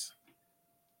GOATs,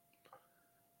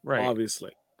 right?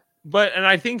 Obviously. But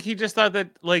I think he just thought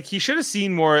that, like, he should have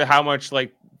seen more how much,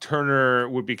 like, Turner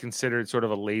would be considered sort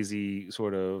of a lazy,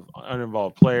 sort of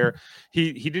uninvolved player.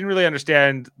 He didn't really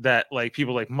understand that, like,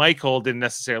 people like Michael didn't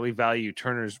necessarily value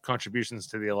Turner's contributions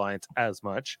to the alliance as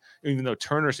much, even though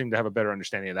Turner seemed to have a better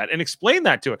understanding of that and explain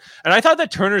that to him. And I thought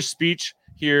that Turner's speech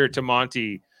here to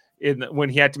Monty when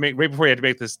he had to make, right before he had to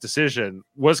make this decision,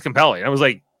 was compelling. I was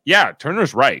like, yeah,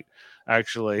 Turner's right.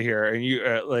 Actually, here, and you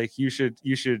should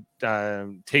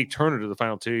take Turner to the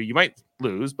final 2. You might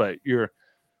lose, but you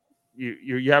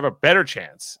have a better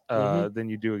chance than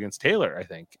you do against Taylor, I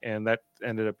think, and that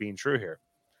ended up being true here.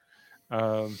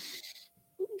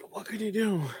 What can you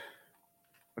do?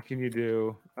 What can you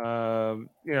do?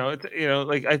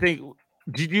 Like, I think.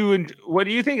 What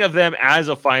do you think of them as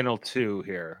a final 2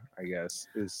 here? I guess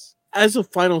is as a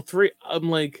final 3.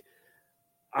 I'm like.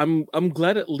 I'm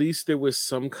glad at least there was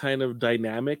some kind of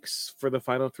dynamics for the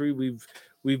final 3.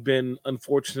 We've been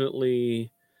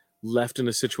unfortunately left in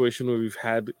a situation where we've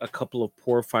had a couple of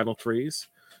poor final 3s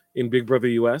in Big Brother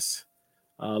US.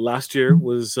 Last year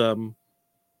was I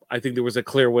think there was a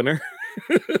clear winner.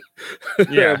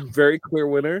 Yeah, a very clear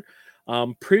winner.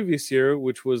 Previous year,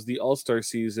 which was the All-Star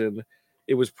season,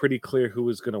 it was pretty clear who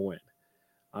was going to win.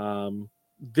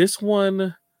 This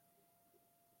one.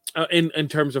 In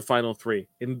terms of final 3,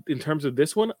 in terms of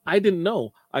this one, I didn't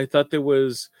know. I thought there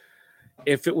was,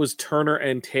 if it was Turner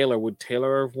and Taylor, would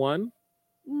Taylor have won?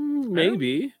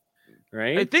 Maybe,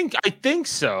 right? I think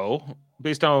so,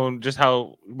 based on just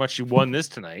how much you won this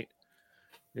tonight.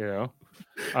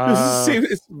 This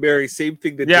is it's very same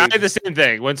thing. That I had the same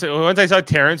thing. Once I saw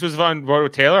Terrence was on board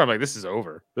with Taylor, I'm like, this is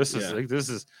over. This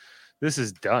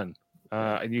is done.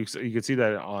 And you could see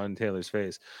that on Taylor's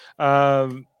face.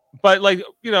 But I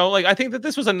think that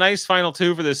this was a nice final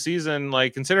 2 for this season,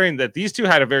 like, considering that these two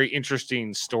had a very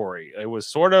interesting story. It was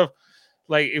sort of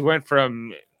like it went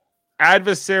from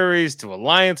adversaries to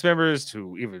alliance members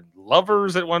to even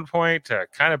lovers at one point to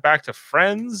kind of back to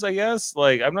friends, I guess.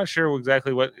 Like, I'm not sure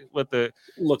exactly what the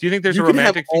look. Do you think there's a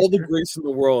romantic have all the grace in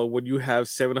the world when you have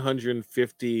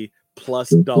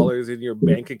 $750+ in your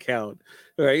bank account,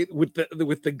 right? With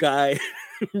the guy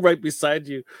right beside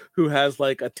you who has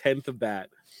like a tenth of that.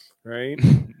 Right?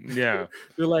 Yeah.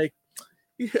 They're like,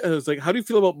 it's like, how do you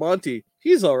feel about Monty?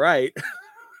 He's all right.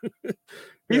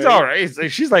 He's all right.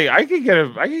 She's like, I can get a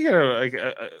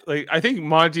like I think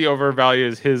Monty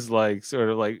overvalues his, like, sort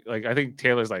of like I think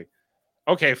Taylor's like,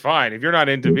 okay, fine. If you're not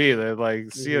into me, then,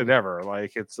 like, see you never.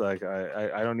 Like, it's like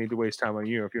I don't need to waste time on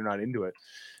you if you're not into it.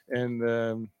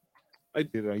 And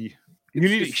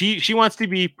she wants to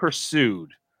be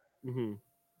pursued. Mm-hmm.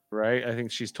 Right, I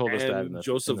think she's told us that.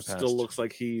 Joseph still looks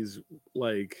like he's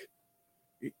like.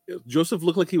 Joseph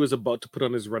looked like he was about to put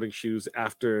on his running shoes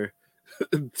after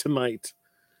tonight.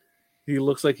 He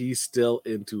looks like he's still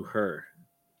into her.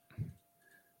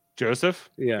 Joseph,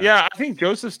 yeah, I think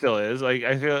Joseph still is. Like,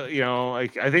 I feel,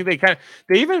 like, I think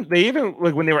they even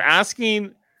like when they were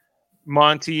asking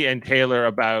Monty and Taylor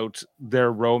about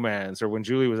their romance, or when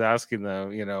Julie was asking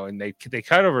them, and they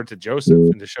cut over to Joseph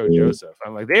and to show Joseph.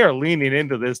 I'm like, they are leaning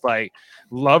into this, like,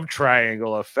 love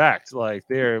triangle effect. Like,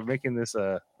 they're making this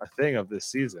a thing of this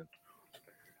season,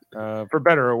 for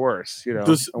better or worse.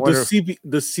 The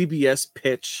CBS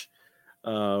pitch,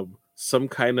 some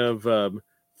kind of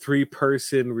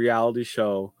 3-person reality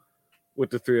show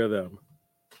with the 3 of them.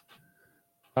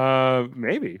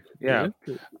 Maybe, yeah.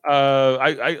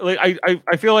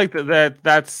 I feel like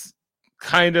that's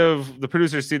kind of the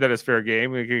producers see that as fair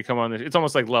game. We can come on. It's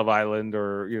almost like Love Island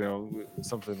or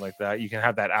something like that. You can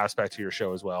have that aspect to your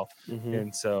show as well. Mhm.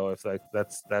 And so if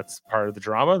that's part of the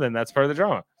drama, then that's part of the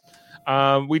drama.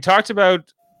 We talked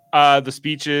about the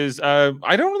speeches.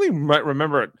 I don't really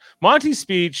remember it. Monty's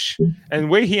speech and the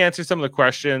way he answered some of the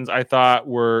questions, I thought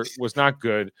was not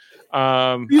good. He's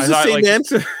I the thought, same like,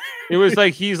 answer. it was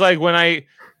like he's like when I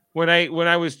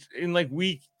was in like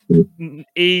week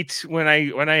 8 when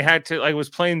I had to I was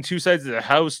playing two sides of the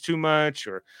house too much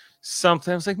or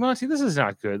something. I was like, Monty, this is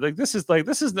not good. Like this is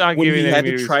not When giving he had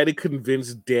to any- try to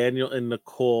convince Daniel and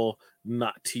Nicole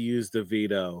not to use the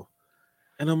veto,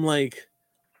 and I'm like,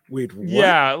 wait, what?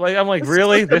 Yeah, like I'm like, This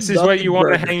really? is like This is what nothing you want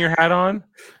to burger. hang your hat on?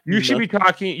 You should be Nothing.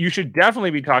 talking. You should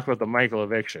definitely be talking about the Michael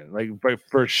eviction, like, but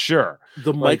for sure.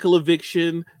 The Michael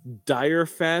eviction, Dyer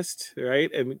Fest, right,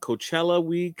 and Coachella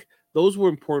week. Those were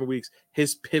important weeks.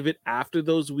 His pivot after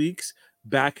those weeks,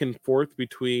 back and forth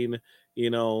between,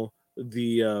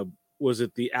 the was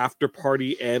it the after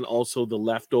party and also the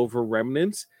leftover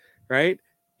remnants, right?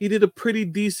 He did a pretty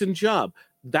decent job.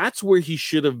 That's where he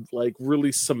should have like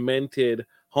really cemented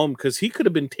home because he could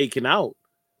have been taken out,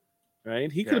 right?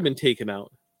 He could have been taken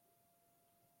out.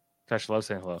 Tasha loves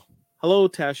saying hello. Hello,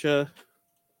 Tasha.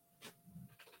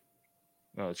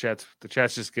 Oh, the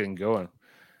chat's just getting going.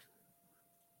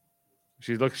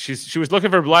 She was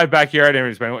looking for live backyard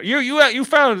images. You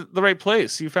found the right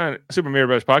place. You found Super Mario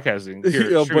Bros. Podcasting here,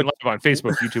 Yeah, streaming but- live on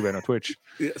Facebook, YouTube, and on Twitch.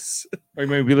 Yes. Or you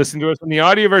may be listening to us on the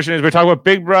audio version as we're talking about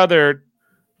Big Brother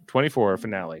 24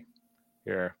 finale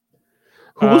here.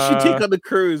 Who should take on the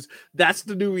cruise? That's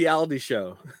the new reality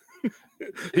show.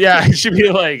 Yeah, it should be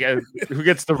like who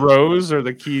gets the rose or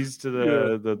the keys to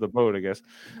the boat, I guess.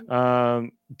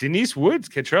 Denise Woods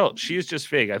Cantrell, she is just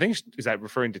fake. I think is that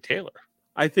referring to Taylor?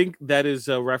 I think that is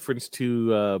a reference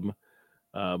to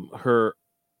her.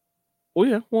 Oh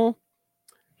yeah, well,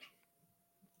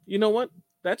 you know what?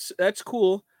 That's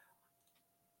cool.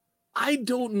 I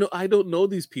don't know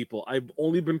these people. I've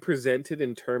only been presented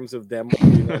in terms of them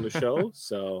being on the show.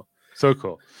 So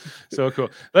cool.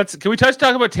 Can we talk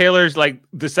about Taylor's like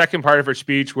the second part of her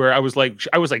speech where I was like,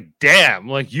 damn,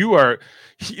 like you are.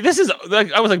 This is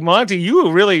like I was like, Monty, you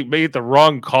really made the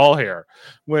wrong call here.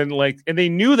 And they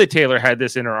knew that Taylor had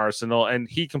this in her arsenal, and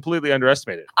he completely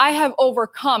underestimated. I have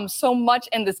overcome so much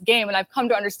in this game, and I've come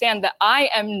to understand that I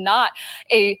am not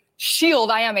a shield.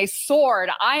 I am a sword.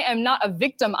 I am not a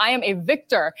victim. I am a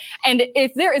victor. And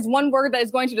if there is one word that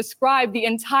is going to describe the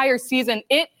entire season,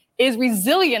 it is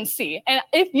resiliency. And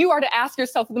if you are to ask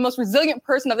yourself who the most resilient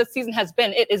person of this season has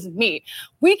been, it is me.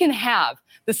 We can have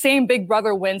the same Big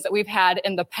Brother wins that we've had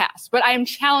in the past, but I am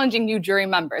challenging you, jury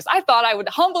members. I thought I would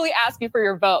humbly ask you for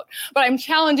your vote, but I'm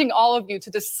challenging all of you to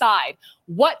decide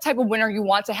what type of winner you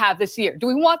want to have this year. Do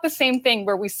we want the same thing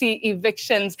where we see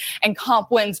evictions and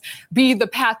comp wins be the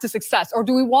path to success? Or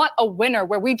do we want a winner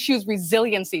where we choose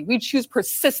resiliency, we choose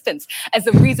persistence as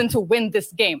the reason to win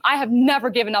this game? I have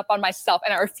never given up on myself,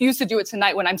 and I refuse to do it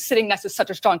tonight when I'm sitting next to such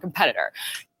a strong competitor.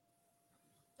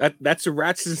 that's a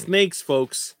rats and snakes,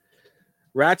 folks.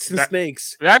 Rats and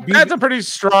snakes. That's a pretty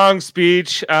strong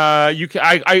speech.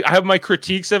 I have my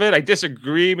critiques of it. I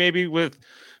disagree maybe with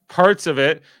parts of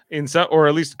it in some, or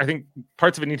at least I think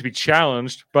parts of it need to be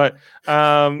challenged. But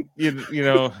you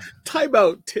know, time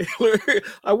out, Taylor.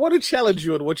 I want to challenge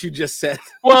you on what you just said.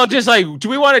 Well, just like, do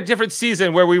we want a different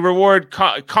season where we reward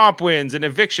comp wins and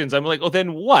evictions? I'm like, oh,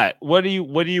 then what? What do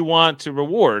you want to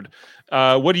reward?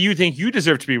 What do you think you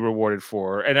deserve to be rewarded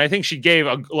for? And I think she gave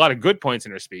a lot of good points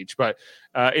in her speech, but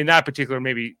in that particular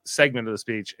maybe segment of the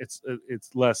speech, it's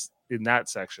less in that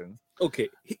section. Okay,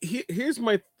 here's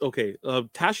my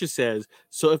Tasha says,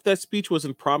 so if that speech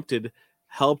wasn't prompted,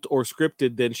 helped, or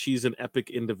scripted, then she's an epic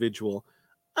individual.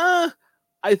 I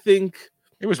think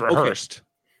it was rehearsed.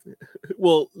 Okay.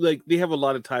 Well, like they have a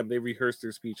lot of time; they rehearse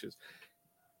their speeches.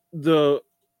 The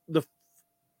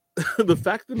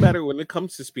fact of the matter when it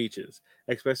comes to speeches,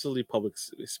 especially public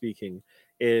speaking,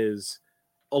 is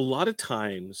a lot of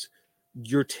times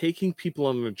you're taking people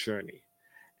on a journey,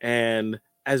 and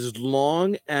as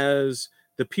long as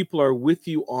the people are with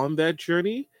you on that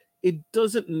journey, it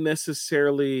doesn't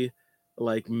necessarily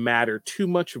like matter too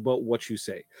much about what you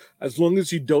say, as long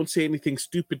as you don't say anything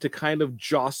stupid to kind of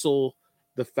jostle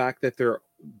the fact that they're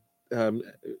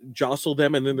jostle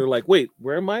them, and then they're like, wait,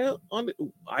 where am I on?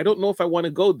 I don't know if I want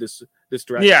to go this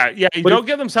direction. Yeah. You don't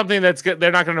give them something that's good.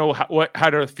 They're not going to know how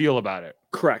to feel about it.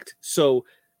 Correct. So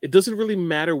it doesn't really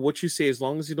matter what you say as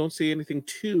long as you don't say anything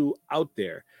too out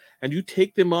there, and you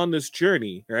take them on this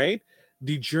journey. Right?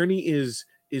 The journey is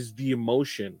is the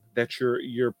emotion that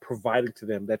you're providing to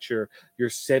them, that you're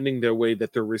sending their way,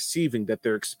 that they're receiving, that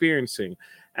they're experiencing.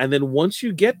 And then once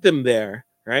you get them there,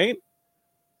 right,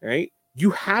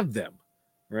 you have them,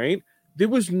 right? There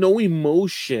was no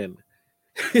emotion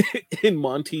in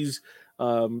Monty's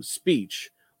speech.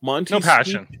 Monty's No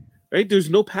passion. speech, right? There's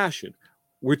no passion.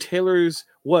 Where Taylor's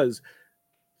was,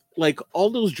 like, all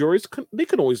those juries, they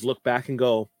could always look back and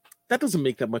go, that doesn't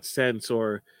make that much sense,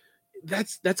 or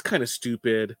that's kind of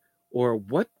stupid, or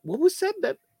what was said.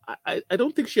 That I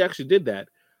don't think she actually did that,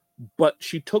 but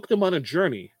she took them on a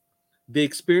journey. They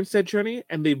experienced that journey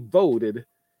and they voted,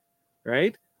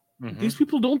 right? Mhm. These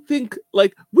people don't think,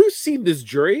 like, we've seen this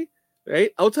jury,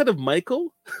 right? Outside of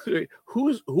Michael, right?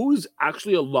 who's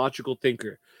actually a logical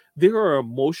thinker. There are an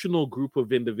emotional group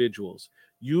of individuals.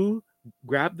 You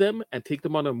grab them and take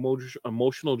them on an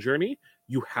emotional journey,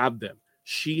 you have them.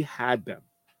 She had them.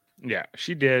 Yeah,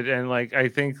 she did. And like, I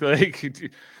think like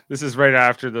this is right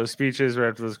after those speeches, right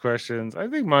after those questions. I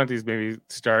think Monty's maybe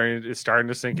starting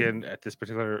to sink in at this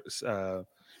particular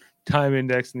time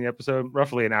index in the episode,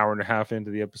 roughly an hour and a half into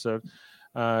the episode,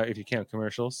 if you count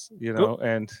commercials, you know.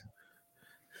 And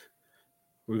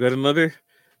we got another.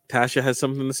 Tasha has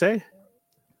something to say.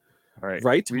 all right.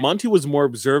 Right? Monty was more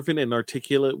observant and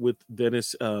articulate with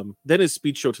Dennis. Dennis'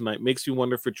 speech show tonight makes you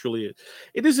wonder if it truly is.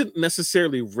 It isn't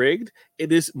necessarily rigged.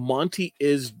 It is, Monty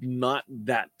is not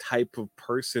that type of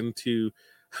person to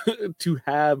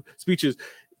have speeches.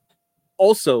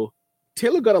 Also,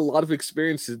 Taylor got a lot of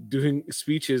experiences doing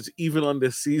speeches, even on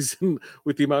this season,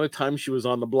 with the amount of time she was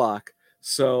on the block.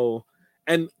 So,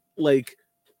 and like,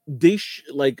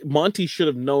 Monty should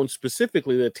have known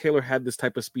specifically that Taylor had this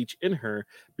type of speech in her,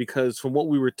 because from what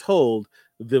we were told,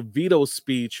 the veto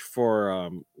speech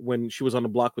for when she was on the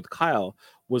block with Kyle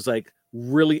was like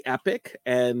really epic,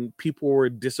 and people were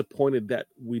disappointed that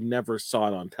we never saw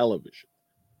it on television.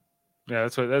 Yeah,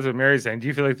 that's what Mary's saying. Do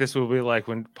you feel like this will be like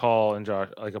when Paul and Josh,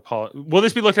 like will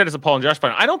this be looked at as a Paul and Josh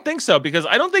final? I don't think so, because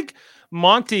I don't think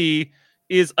Monty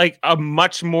is like a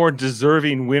much more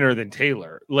deserving winner than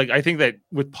Taylor. Like, I think that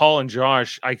with Paul and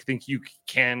Josh, I think you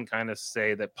can kind of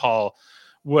say that Paul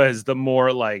was the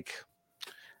more like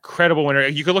credible winner.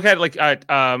 You could look at it like at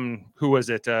who was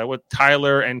it? With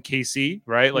Tyler and Casey,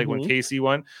 right? Like when Casey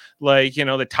won, like, you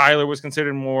know, that Tyler was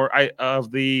considered more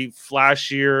of the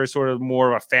flashier, sort of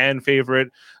more of a fan favorite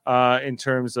in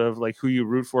terms of like who you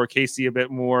root for. Casey a bit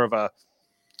more of a,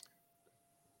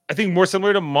 I think, more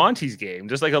similar to Monty's game,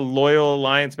 just like a loyal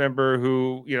Alliance member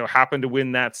who, you know, happened to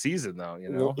win that season, though. You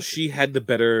know, well, she had the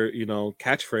better, you know,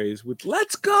 catchphrase with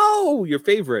 "Let's go," your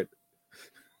favorite.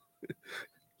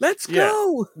 Let's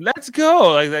go. Let's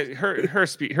go. Like that, her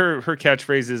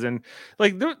catchphrases, and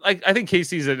like I think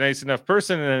Casey's a nice enough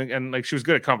person, and like she was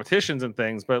good at competitions and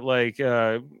things, but like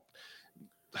I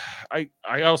kind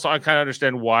of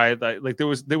understand why that, like there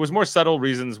was more subtle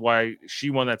reasons why she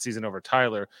won that season over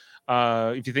Tyler.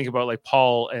 If you think about like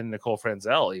Paul and Nicole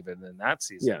Franzel, even in that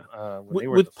season,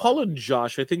 with Paul and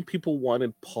Josh, I think people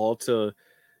wanted Paul to.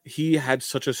 He had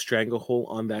such a stranglehold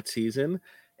on that season,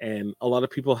 and a lot of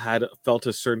people had felt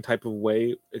a certain type of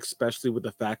way, especially with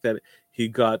the fact that he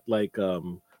got like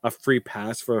a free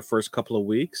pass for the first couple of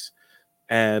weeks,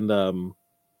 and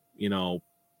you know,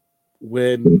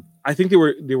 when I think they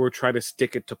were trying to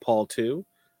stick it to Paul too,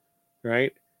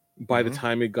 right? By the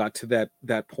time it got to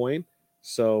that point,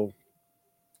 so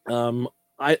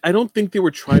I don't think they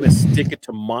were trying to stick it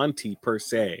to Monty per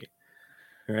se,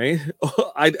 right?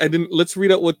 I didn't. Let's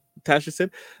read out what Tasha said.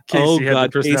 Casey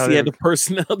had the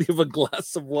personality of a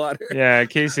glass of water. Yeah,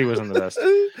 Casey wasn't the best.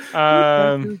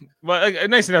 Well, a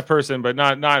nice enough person, but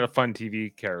not a fun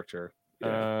TV character.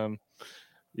 Yeah.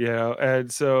 You know,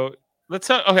 and so let's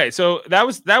talk. Okay, so that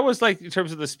was like in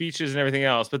terms of the speeches and everything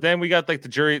else. But then we got like the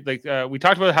jury. Like we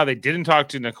talked about how they didn't talk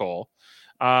to Nicole.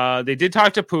 They did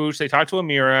talk to Pooch. They talked to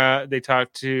Amira. They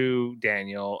talked to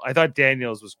Daniel. I thought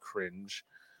Daniel's was cringe.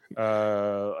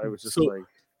 I was just like,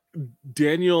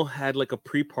 Daniel had like a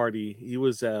pre-party. He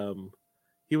was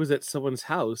at someone's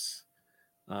house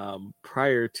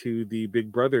prior to the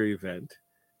Big Brother event.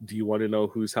 Do you want to know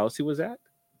whose house he was at?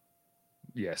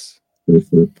 Yes.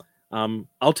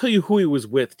 I'll tell you who he was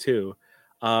with too.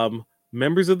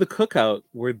 Members of the Cookout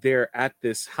were there at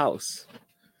this house.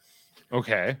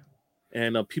 Okay.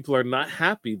 And people are not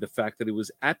happy the fact that it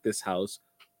was at this house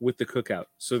with the Cookout.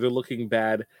 So they're looking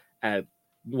bad at,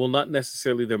 well, not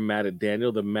necessarily they're mad at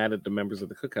Daniel, they're mad at the members of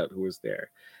the Cookout who was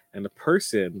there. And the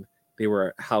person they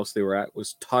were at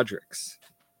was Todrick's.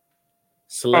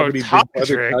 Celebrity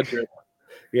Todrick.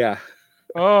 Yeah.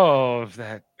 Oh,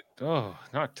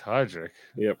 not Todrick.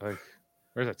 Yep. Like,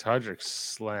 Where's a Todrick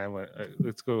slam?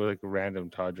 Let's go with like a random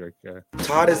Todrick.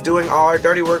 Todd is doing all our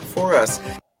dirty work for us.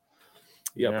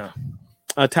 Yep. Yeah.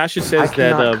 Tasha says I that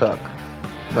cannot cook,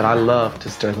 but I love to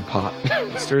stir the pot.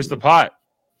 Stirs the pot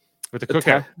with the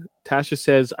cookout. Tasha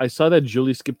says, I saw that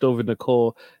Julie skipped over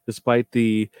Nicole despite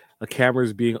the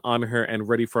cameras being on her and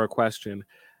ready for a question.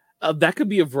 That could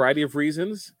be a variety of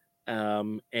reasons.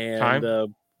 And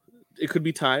time? It could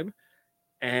be time.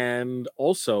 And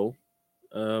also,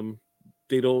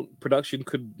 production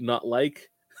could not like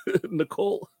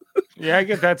Nicole. Yeah, I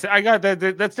get that. I got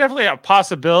that. That's definitely a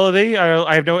possibility.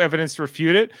 I have no evidence to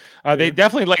refute it. They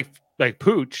definitely like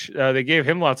Pooch. They gave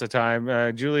him lots of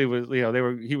time. Julie was,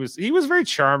 he was very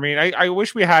charming. I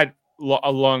wish we had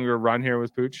a longer run here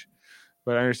with Pooch,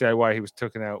 but I understand why he was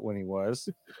taken out when he was.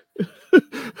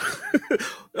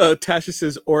 Tasha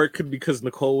says, or it could be because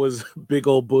Nicole was big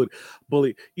old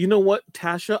bully. You know what,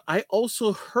 Tasha? I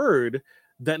also heard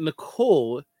that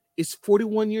Nicole is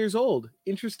 41 years old.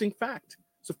 Interesting fact.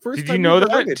 So first, did you know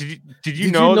that? Did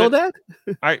you know that?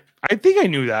 I think I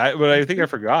knew that, but I think I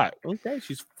forgot. Okay,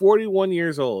 she's 41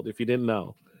 years old. If you didn't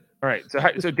know. All right,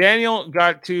 so Daniel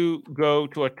got to go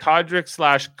to a Todrick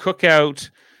 / cookout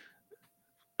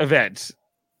event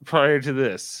prior to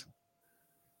this.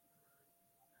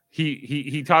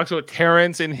 He talks about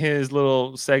Terrence in his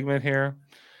little segment here.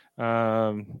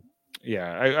 I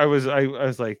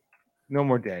was like, no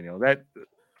more Daniel. That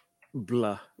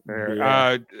blah.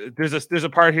 Yeah. There's a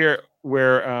part here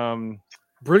where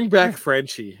bring back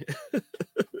Frenchie.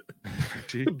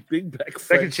 Bring back Frenchie.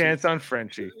 Second chance on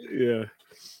Frenchie. Yeah.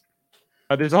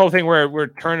 There's a whole thing where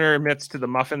Turner admits to the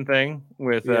muffin thing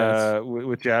with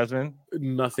Jasmine.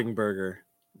 Nothing burger.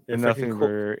 Nothing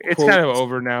burger. It's kind of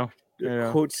over now.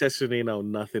 Quote Cesarino,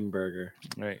 nothing burger.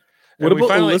 Right. What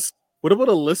about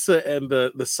Alyssa and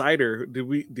the cider? Did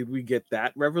we get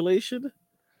that revelation?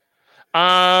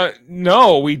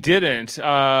 No, we didn't.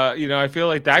 I feel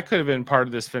like that could have been part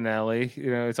of this finale.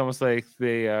 It's almost like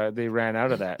they ran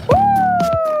out of that.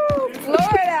 Woo!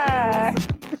 Florida.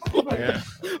 Yeah.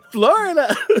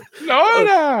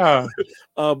 Florida.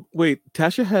 Wait,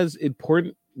 Tasha has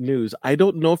important news. I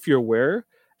don't know if you're aware.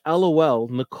 LOL.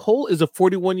 Nicole is a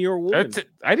 41-year-old woman.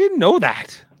 I didn't know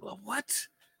that. What?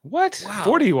 Wow.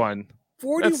 41.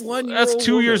 41. That's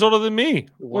 2 years older than me.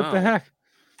 Wow. What the heck?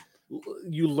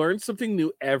 You learn something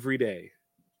new every day.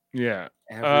 Yeah.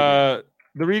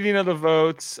 The reading of the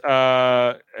votes.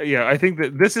 I think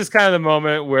that this is kind of the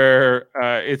moment where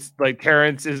it's like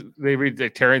Terrence is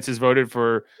voted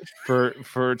for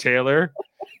Taylor,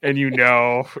 and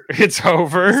it's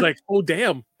over. It's like, oh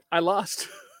damn, I lost.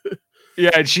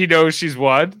 Yeah, and she knows she's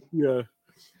won. Yeah.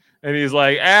 And he's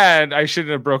like, and I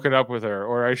shouldn't have broken up with her,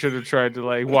 or I should have tried to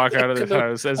like walk out of the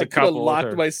house as a couple. I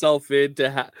locked myself in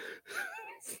to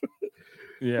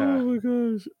Yeah. Oh my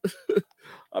gosh.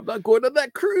 I'm not going on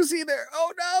that cruise either.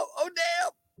 Oh no. Oh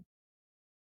damn.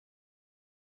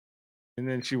 And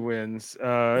then she wins.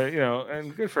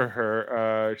 And good for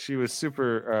her. She was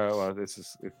super this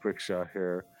is a quick shot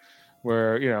here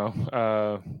where, you know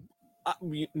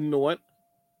what?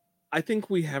 I think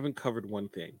we haven't covered one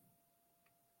thing.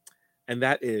 And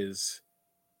that is,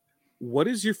 what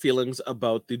is your feelings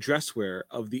about the dress wear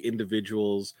of the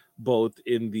individuals, both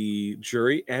in the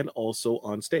jury and also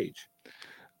on stage?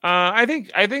 I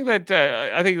think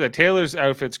that Taylor's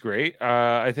outfit's great.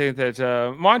 I think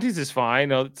that Monty's is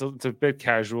fine. It's a bit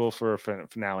casual for a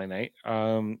finale night.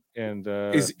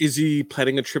 Is he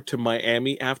planning a trip to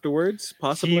Miami afterwards?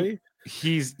 Possibly.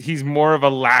 He's more of a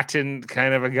Latin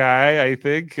kind of a guy. I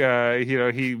think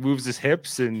he moves his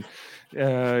hips and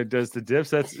does the dips.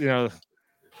 That's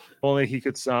only he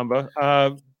could samba.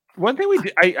 One thing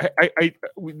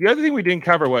the other thing we didn't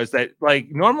cover was that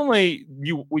like normally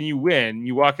when you win,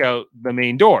 you walk out the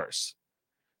main doors,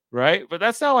 right? But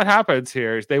that's not what happens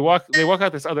here. Is they walk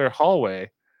out this other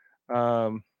hallway.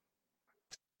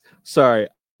 Sorry,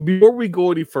 before we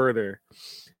go any further,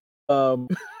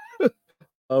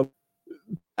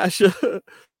 Asha,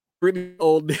 pretty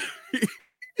old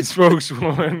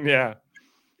spokeswoman, yeah.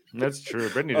 That's true.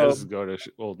 Brittany does go to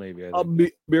Old Navy.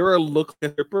 Mira looked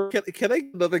at her. Can I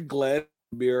get another glance,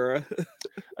 Mira?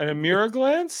 A Mira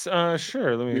glance?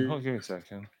 Sure. Give me a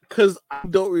second. Because I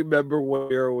don't remember what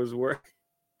Mira was wearing.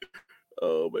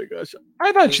 Oh my gosh!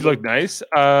 I thought she looked nice.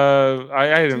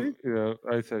 I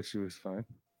thought she was fine.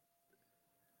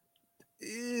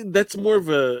 That's more of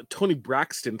a Tony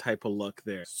Braxton type of look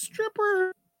there.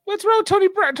 Stripper. What's wrong with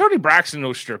Tony Braxton?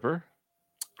 No stripper.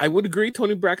 I would agree.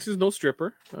 Tony Braxton's no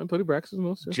stripper.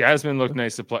 Jasmine looked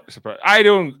nice.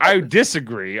 I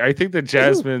disagree. I think that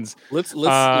Jasmine's. Let's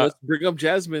bring up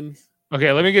Jasmine.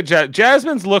 Okay, let me get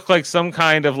Jasmine's look like some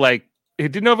kind of like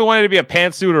It didn't know if it wanted to be a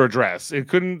pantsuit or a dress. It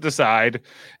couldn't decide.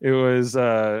 It was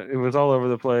all over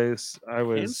the place.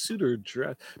 Pantsuit or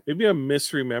dress. Maybe I'm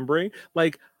misremembering.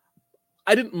 Like,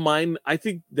 I didn't mind. I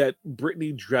think that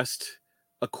Brittany dressed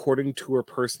according to her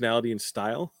personality and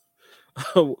style,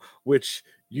 which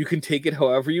you can take it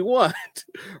however you want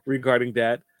regarding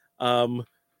that.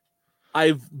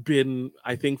 I've been,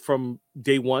 I think from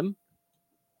day one,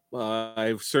 I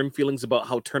have certain feelings about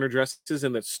how Turner dresses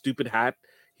and that stupid hat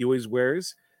he always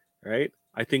wears, right?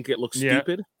 I think it looks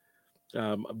stupid.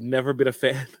 I've never been a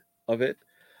fan of it.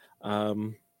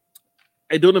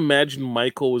 I don't imagine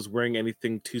Michael was wearing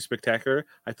anything too spectacular.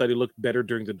 I thought he looked better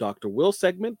during the Dr. Will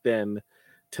segment than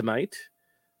tonight.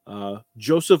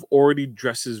 Joseph already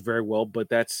dresses very well, but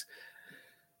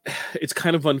it's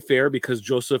kind of unfair because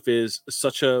Joseph is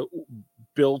such a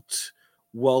built,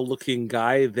 well-looking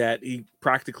guy that he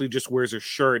practically just wears a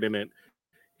shirt and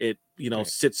it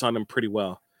sits on him pretty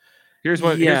well. Here's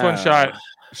one shot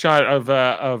of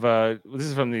this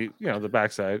is from the the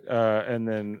backside, and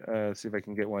then see if I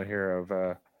can get one here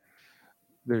of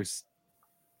there's.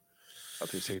 I'll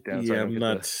just take it down. So I don't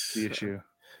get the issue.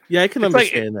 Yeah, I can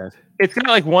understand that. It's got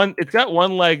like one. It's got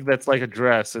one leg that's like a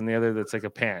dress, and the other that's like a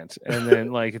pant, and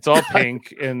then like it's all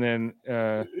pink, and then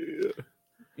I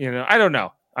don't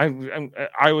know.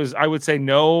 I would say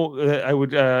no. I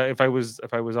would if I was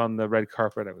on the red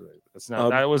carpet. That's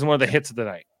not. That wasn't one of the hits of the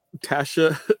night.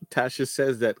 Tasha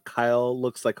says that Kyle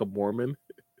looks like a Mormon.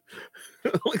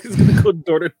 Like he's gonna go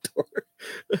door to door.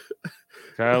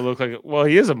 Kyle look like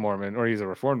he is a Mormon, or he's a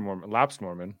Reformed Mormon, lapsed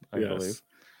Mormon, I believe.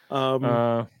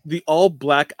 The all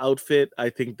black outfit, I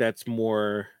think that's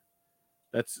more.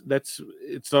 That's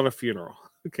it's not a funeral.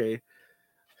 Okay,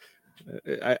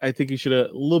 I think you should have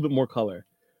a little bit more color.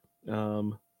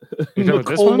 Nicole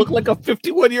looked like a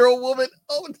 51-year-old woman.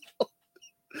 Oh no.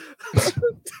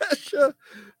 Tasha,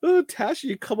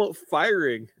 you come out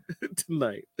firing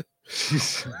tonight.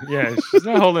 She's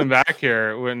not holding back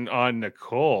here when on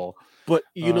Nicole. But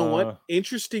you know what?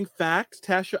 Interesting fact,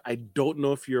 Tasha. I don't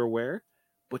know if you're aware,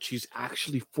 but she's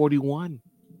actually 41.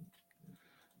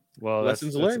 Well,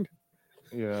 lessons learned.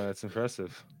 Yeah, that's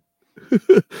impressive.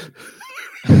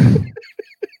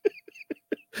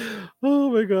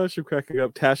 Oh my gosh, I'm cracking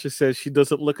up. Tasha says she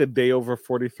doesn't look a day over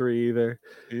 43 either.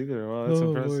 Well, that's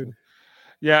impressive. Lord.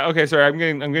 Yeah. Okay. Sorry, I'm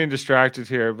getting distracted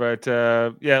here, but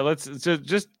let's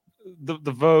just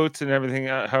the votes and everything,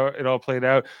 how it all played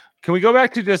out. Can we go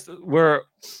back to just where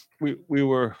we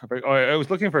were? I was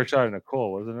looking for a shot of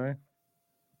Nicole, wasn't I?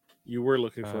 You were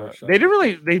looking for a shot. They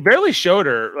barely showed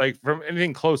her like from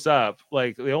anything close up.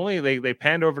 Like they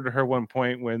panned over to her one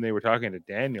point when they were talking to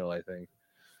Daniel, I think.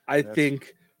 I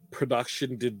think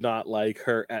production did not like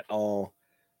her at all,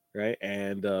 right?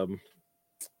 And that's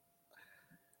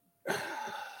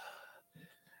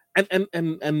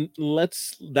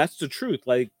the truth.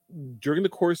 Like during the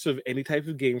course of any type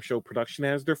of game show, production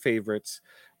has their favorites,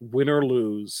 win or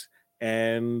lose,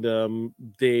 and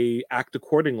they act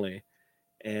accordingly.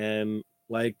 And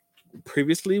like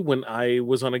previously, when I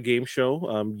was on a game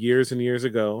show years and years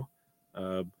ago,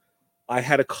 I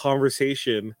had a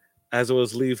conversation as I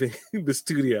was leaving the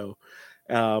studio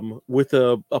with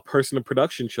a person in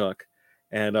production, Chuck.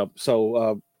 And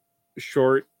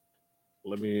short,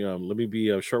 let me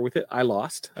be short with it. I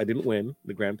lost. I didn't win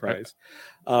the grand prize.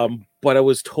 But I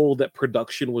was told that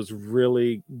production was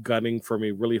really gunning for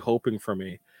me, really hoping for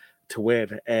me to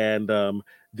win. And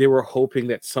they were hoping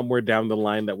that somewhere down the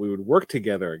line that we would work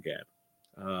together again.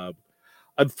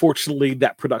 Unfortunately,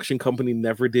 that production company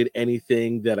never did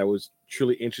anything that I was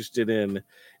truly interested in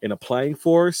applying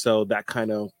for. So that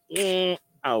kind of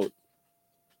out.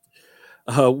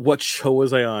 What show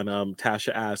was I on?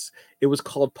 Tasha asks. It was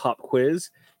called Pop Quiz.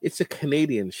 It's a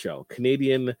Canadian show,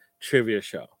 Canadian trivia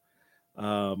show.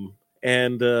 I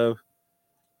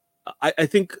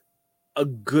think a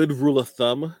good rule of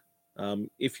thumb,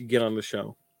 if you get on the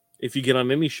show, if you get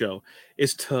on any show,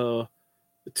 is to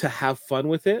have fun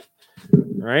with it,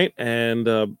 right?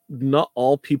 And not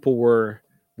all people were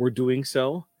doing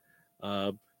so.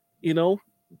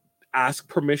 Ask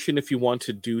permission if you want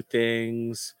to do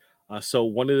things. So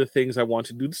one of the things I want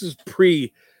to do, this is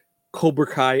pre Cobra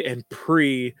Kai and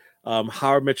pre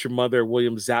How I Met Your Mother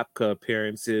William Zabka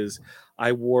appearances.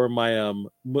 I wore my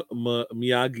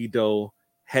Miyagi-Do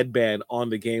headband on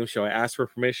the game show. I asked for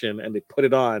permission and they put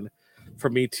it on for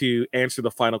me to answer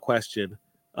the final question,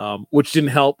 which didn't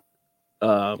help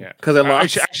because I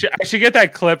lost. I should get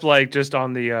that clip like just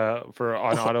on the on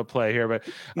autoplay here. But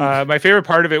my favorite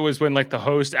part of it was when like the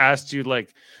host asked you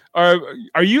like, are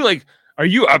you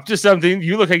up to something?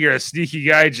 You look like you're a sneaky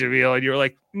guy, Jamil, and you were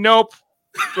like, nope.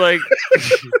 Like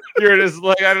you're just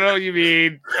like, I don't know what you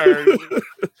mean, or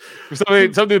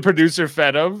something the producer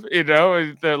fed him, you know,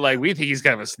 and they're like, we think he's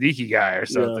kind of a sneaky guy or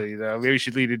something, you know, maybe we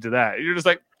should lead into that. And you're just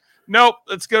like, nope,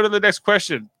 let's go to the next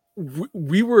question.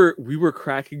 We were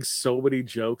cracking so many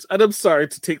jokes, and I'm sorry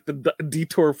to take the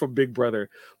detour from Big Brother,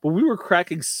 but we were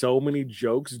cracking so many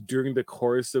jokes during the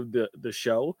course of the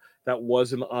show that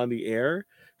wasn't on the air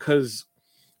because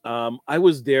I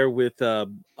was there with a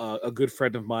good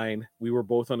friend of mine. We were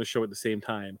both on the show at the same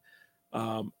time,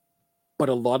 but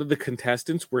a lot of the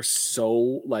contestants were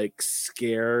so like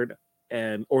scared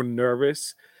or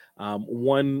nervous.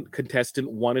 One contestant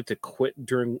wanted to quit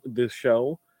during the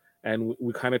show, and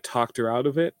we kind of talked her out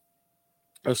of it.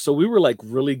 So we were like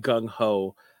really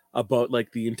gung-ho about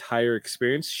like the entire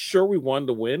experience. Sure, we wanted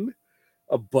to win,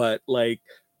 but like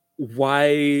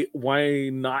why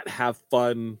not have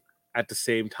fun at the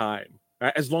same time,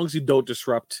 right? As long as you don't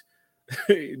disrupt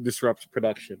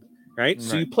production, right?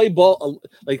 So you play ball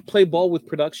with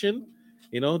production,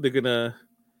 you know, they're gonna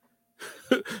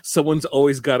someone's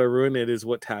always got to ruin it, is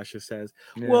what Tasha says.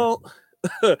 Yeah. Well,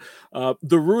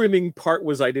 the ruining part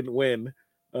was I didn't win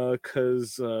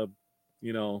because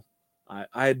you know,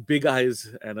 I had big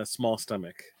eyes and a small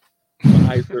stomach.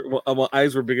 My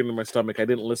eyes were bigger than my stomach. I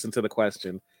didn't listen to the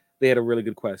question. They had a really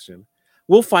good question.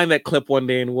 We'll find that clip one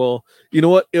day, and we'll, you know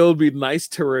what? It would be nice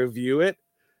to review it,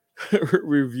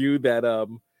 review that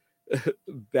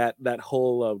that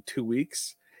whole 2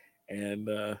 weeks, and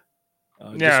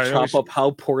just chop up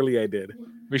how poorly I did.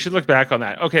 We should look back on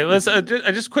that. Okay, let's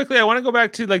just quickly. I want to go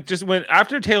back to like just when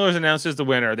after Taylor's announces the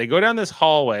winner, they go down this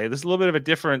hallway. This is a little bit of a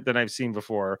different than I've seen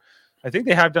before. I think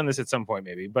they have done this at some point,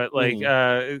 maybe, but like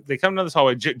they come down this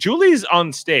hallway. Julie's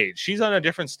on stage. She's on a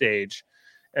different stage.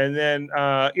 And then,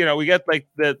 you know, we get like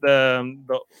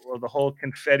the whole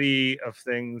confetti of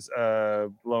things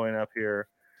blowing up here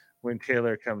when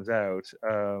Taylor comes out.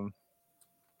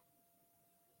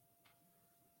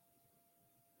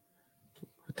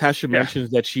 Tasha mentions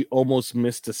that she almost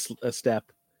missed a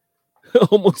step.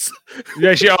 Almost.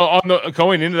 Yeah, she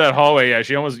going into that hallway. Yeah,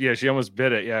 she almost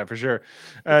bit it. Yeah, for sure.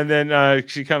 And then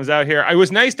she comes out here. It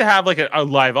was nice to have like a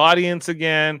live audience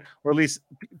again, or at least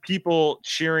people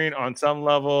cheering on some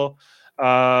level.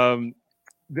 Did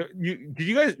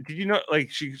you know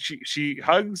like she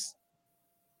hugs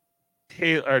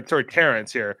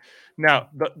Terrence here. Now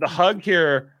the hug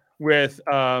here with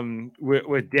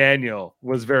Daniel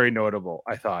was very notable,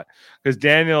 I thought, because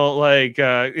Daniel like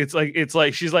it's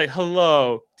like she's like,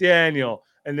 hello Daniel,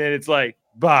 and then it's like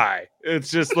bye. It's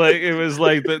just like it was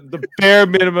like the bare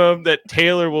minimum that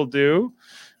Taylor will do,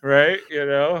 right? You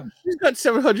know, she's got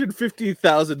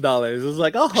 $750,000. It was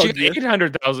like, oh,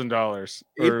 $800,000,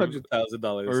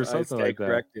 $800,000 or something like that.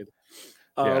 Corrected.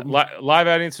 Yeah, live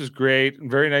audience was great.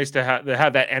 Very nice to have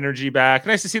that energy back.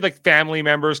 Nice to see like family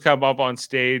members come up on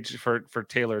stage for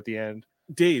Taylor at the end.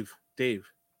 Dave,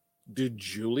 did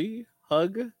Julie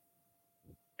hug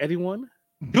anyone?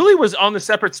 Julie was on the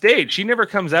separate stage. She never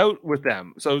comes out with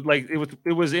them. So like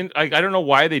it was in. I don't know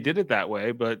why they did it that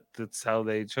way, but that's how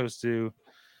they chose to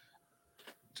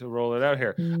roll it out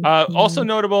here. Also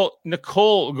notable,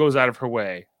 Nicole goes out of her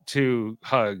way to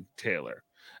hug Taylor.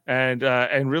 And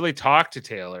really talk to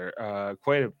Taylor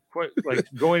quite like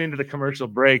going into the commercial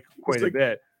break quite a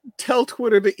bit. Tell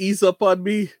Twitter to ease up on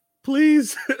me,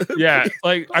 please. Yeah,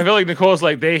 like I feel like Nicole's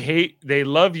like they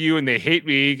love you and they hate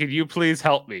me. Can you please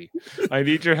help me? I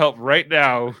need your help right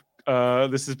now.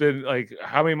 This has been like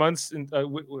how many months?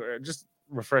 Just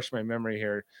refresh my memory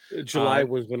here. July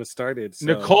was when it started. So.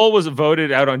 Nicole was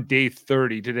voted out on day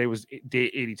 30. Today was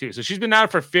day 82. So she's been out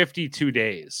for 52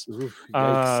 days. Oof,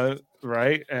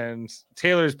 right. And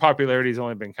Taylor's popularity has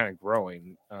only been kind of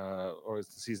growing, or as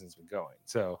the season's been going.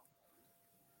 So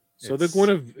they're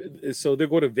going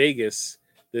to Vegas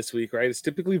this week, right? It's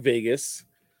typically Vegas.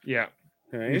 Yeah.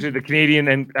 Right. Usually the Canadian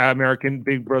and American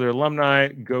Big Brother alumni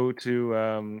go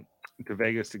to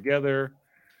Vegas together.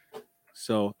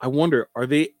 So I wonder,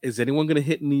 is anyone going to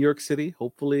hit New York City?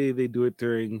 Hopefully they do it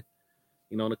during,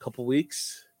 in a couple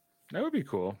weeks. That would be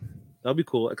cool. That'll be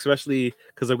cool, especially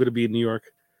because I'm going to be in New York.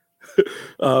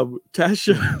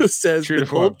 Tasha says the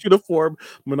cold true to form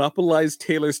monopolized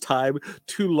Taylor's time.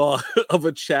 Too long of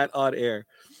a chat on air.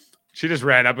 She just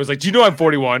ran up. It was like, do you know I'm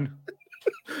 41?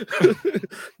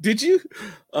 Did you?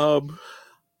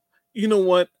 You know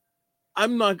what?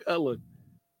 I'm not. Look,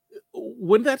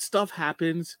 when that stuff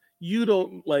happens, you're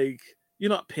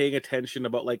not paying attention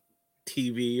about like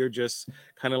TV or just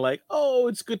kind of like, oh,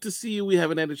 it's good to see you. We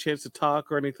haven't had a chance to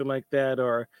talk or anything like that.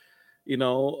 Or,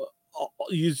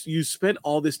 you spent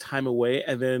all this time away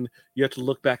and then you have to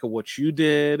look back at what you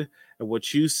did and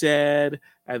what you said.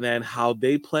 and then how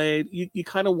they played, you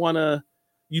kind of want to,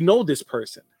 this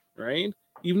person, right?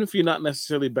 Even if you're not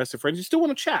necessarily best of friends, you still want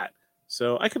to chat.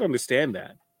 So I can understand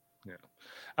that. Yeah.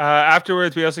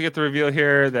 Afterwards, we also get the reveal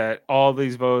here that all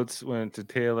these votes went to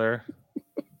Taylor.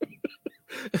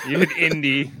 You had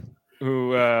Indy,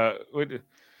 who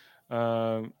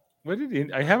what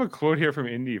did I have a quote here from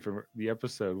Indy from the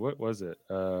episode? What was it?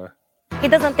 He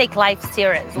doesn't take life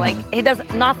serious. Like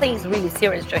nothing is really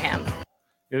serious to him.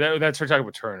 Yeah, that's for talking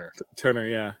about Turner. Turner,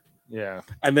 yeah. Yeah.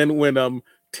 And then when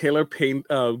Taylor Payne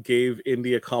gave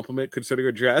Indy a compliment concerning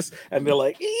her dress, and they're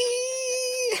like,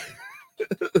 "Ee!"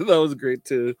 That was great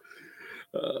too.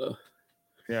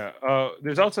 Yeah.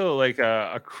 There's also like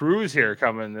a cruise here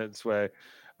coming this way.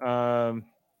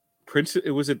 Princess.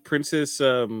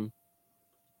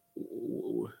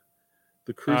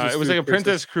 The cruise. It was like a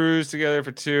princess cruise together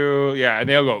for 2. Yeah, and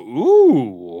they'll go,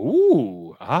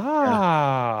 ooh,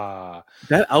 ah.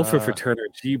 That outfit for Turner,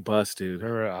 G-bus, dude.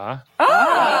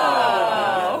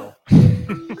 Oh.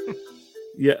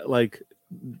 Yeah, like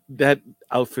that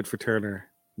outfit for Turner.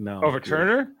 No. Over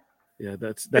Turner? Yeah,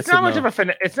 that's it's not much of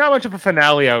a it's not much of a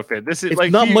finale outfit. This is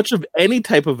not much of any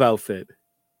type of outfit.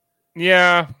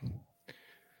 Yeah.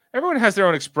 Everyone has their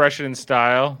own expression and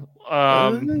style.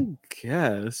 I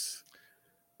guess.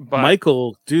 But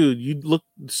Michael, dude, you look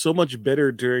so much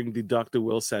better during the Dr.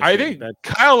 Will session. I think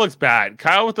Kyle looks bad.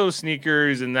 Kyle with those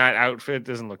sneakers and that outfit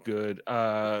doesn't look good.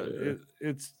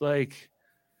 It's like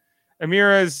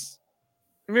Amira's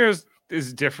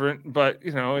is different, but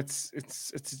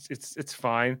it's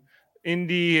fine.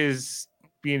 Indy is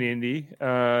being Indy.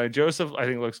 Joseph, I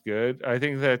think, looks good. I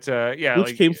think that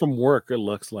Which came from work, it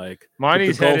looks like.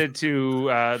 Monty's headed to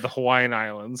the Hawaiian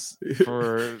Islands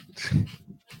for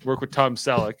work with Tom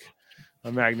Selleck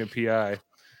on Magnum PI.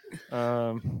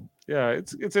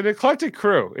 It's an eclectic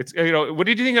crew. It's what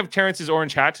did you think of Terrence's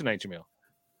orange hat tonight, Jamil?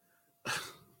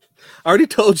 I already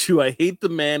told you I hate the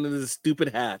man in his stupid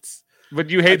hats. But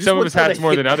you hate some of his hats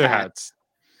more than other hats.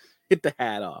 Hit the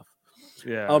hat off.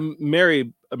 Yeah.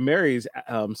 Mary's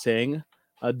saying,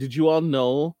 did you all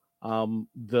know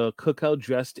the cookout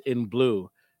dressed in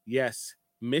blue? Yes,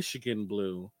 Michigan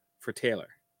blue for Taylor.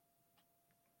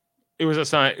 It was a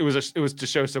sign. It was to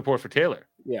show support for Taylor.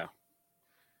 Yeah.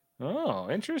 Oh,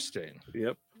 interesting.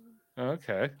 Yep.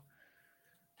 Okay.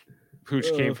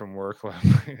 Pooch came from work.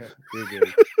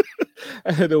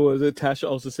 And it was Tasha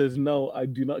also says, "No, I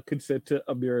do not consent to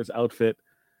Amira's outfit."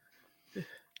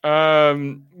 Like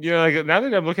now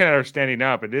that I'm looking at her standing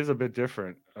up, it is a bit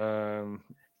different.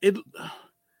 It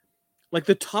like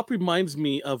the top reminds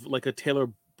me of like a Taylor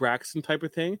Braxton type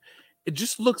of thing. It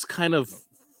just looks kind of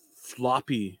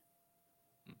floppy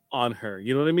on her.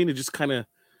 You know what I mean? It just kind of.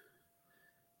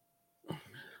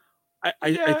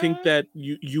 I think that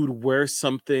you would wear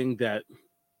something that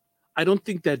I don't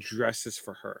think that dress is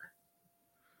for her.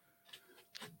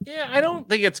 Yeah, I don't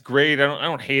think it's great. I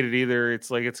don't hate it either. It's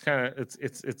like it's fine.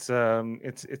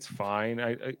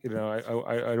 I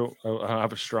don't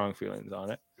have a strong feelings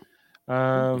on it.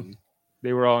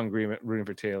 They were all in agreement rooting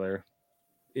for Taylor.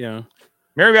 Yeah.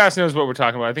 Mary Bass knows what we're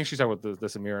talking about. I think she's talking about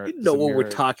this Amira. You know what we're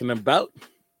talking about.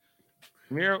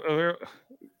 Amira,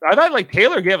 I thought like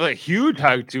Taylor gave a huge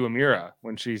hug to Amira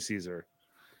when she sees her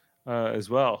as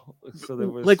well. So there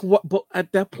was like what? But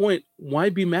at that point, why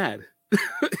be mad?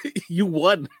 You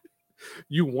won.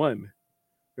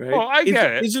 Right? Oh, I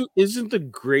get it. Isn't the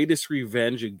greatest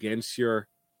revenge against your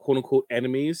quote unquote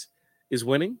enemies is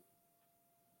winning?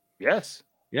 Yes.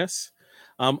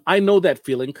 I know that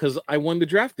feeling because I won the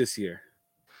draft this year.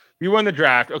 You won the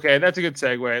draft. Okay, that's a good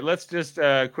segue. Let's just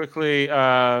quickly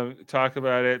talk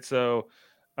about it. So,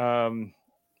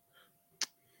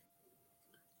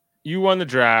 you won the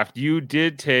draft. You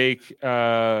did take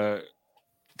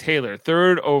Taylor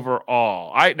 3rd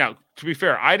overall. Now, to be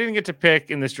fair, I didn't get to pick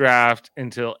in this draft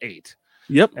until 8.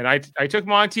 Yep. And I took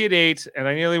Monty at 8, and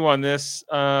I nearly won this.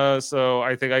 So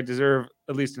I think I deserve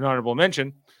at least an honorable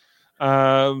mention.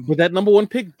 But that number 1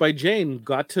 pick by Jane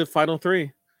got to final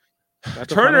 3.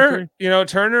 Turner,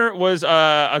 Turner was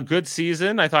a good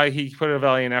season. I thought he put a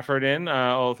valiant effort in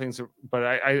all things, but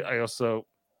I also,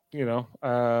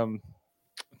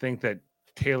 think that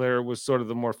Taylor was sort of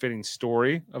the more fitting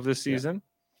story of this season.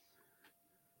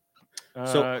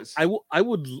 So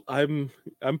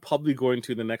I'm probably going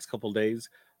to the next couple of days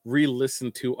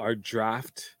re-listen to our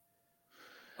draft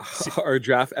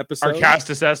episode, our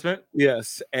cast assessment.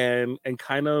 Yes, and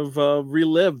kind of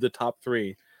relive the top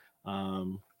 3.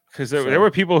 Because there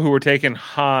were people who were taken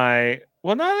high.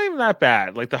 Well, not even that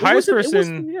bad. Like the highest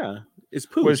person, is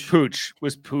Pooch.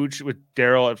 Was Pooch with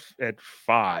Daryl at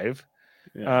 5.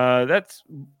 Yeah. That's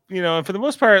and for the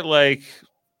most part, like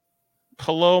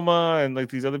Paloma and like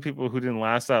these other people who didn't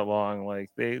last that long,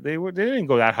 like they didn't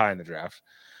go that high in the draft.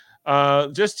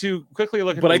 Just to quickly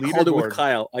look at but the I called it with leaderboard.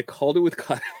 Kyle. I called it with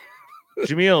Kyle.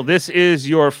 Jamil, this is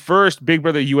your first Big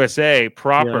Brother USA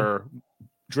proper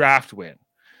draft win.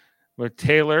 With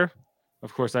Taylor,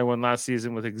 of course, I won last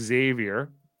season with Xavier.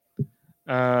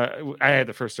 I had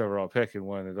the first overall pick and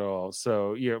won it all.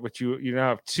 So yeah, but you now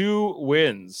have 2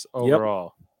 wins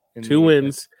overall. Yep. 2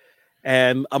 wins,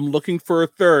 and I'm looking for a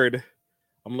third.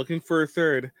 I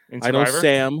know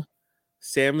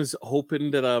Sam is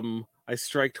hoping that I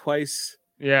strike twice.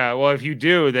 Yeah, well, if you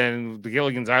do, then the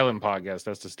Gilligan's Island podcast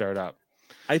has to start up.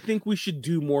 I think we should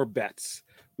do more bets.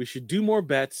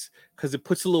 Because it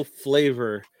puts a little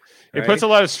flavor. It puts a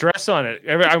lot of stress on it.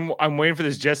 I'm waiting for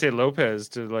this Jesse Lopez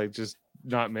to like just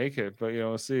not make it, but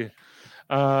we'll see.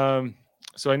 So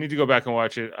I need to go back and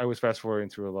watch it. I was fast forwarding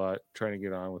through a lot, trying to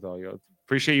get on with all you.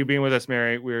 Appreciate you being with us,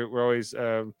 Mary. We're always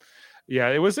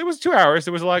it was 2 hours.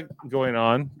 There was a lot going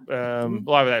on. A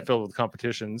lot of that filled with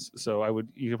competitions. So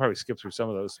you could probably skip through some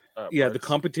of those. The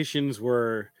competitions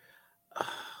were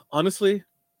honestly,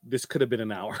 this could have been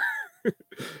an hour.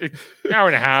 An hour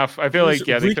and a half. I feel like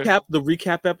the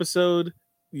recap episode.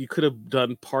 You could have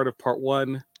done part of part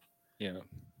 1.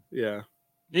 Yeah.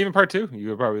 Even part 2. You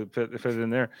could probably fit it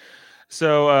in there.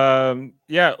 So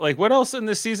like what else in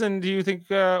this season do you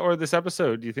think, or this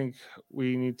episode, do you think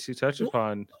we need to touch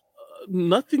upon?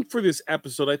 Nothing for this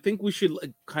episode. I think we should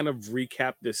kind of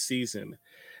recap this season.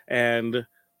 And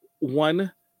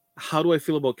one, how do I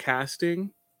feel about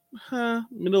casting?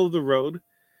 Middle of the road,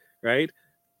 right?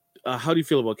 How do you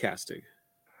feel about casting?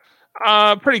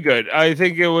 Pretty good. I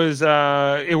think it was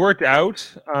it worked out.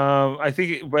 I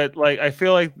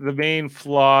feel like the main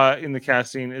flaw in the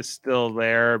casting is still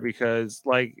there because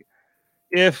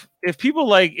if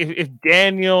people if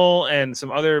Daniel and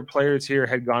some other players here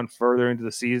had gone further into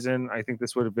the season, I think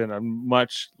this would have been a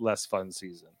much less fun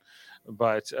season.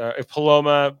 But if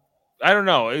Paloma, I don't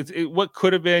know, what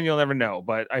could have been, you'll never know.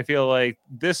 But I feel like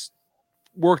this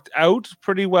worked out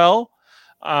pretty well.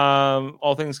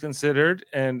 All things considered,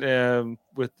 and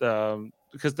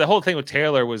because the whole thing with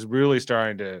Taylor was really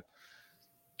starting to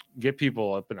get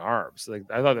people up in arms. Like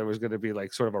I thought there was going to be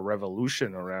sort of a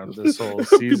revolution around this whole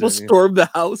season. People stormed the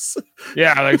house.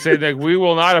 Yeah, saying we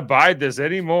will not abide this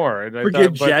anymore. And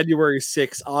forget January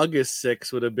 6th, August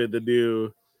 6th would have been the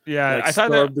new. Yeah, I thought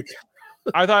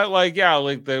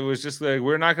there was just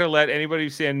we're not going to let anybody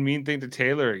say a mean thing to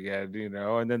Taylor again,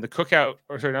 And then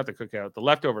the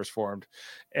leftovers formed,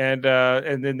 and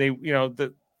then they,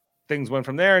 the things went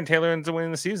from there, and Taylor ends up winning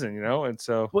the season, And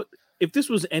so, but if this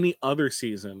was any other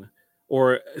season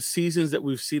or seasons that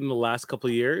we've seen in the last couple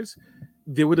of years,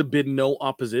 there would have been no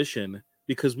opposition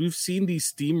because we've seen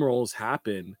these steamrolls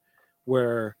happen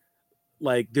where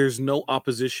there's no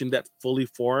opposition that fully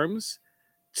forms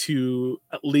to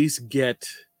at least get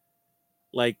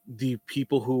the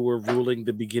people who were ruling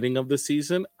the beginning of the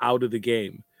season out of the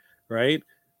game, right?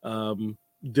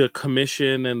 The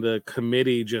commission and the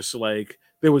committee just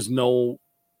there was no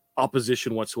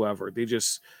opposition whatsoever. They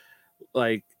just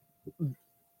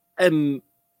and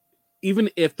even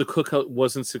if the cookout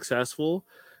wasn't successful,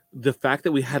 the fact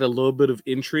that we had a little bit of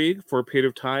intrigue for a period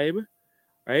of time,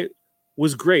 right,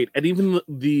 was great. And even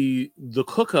the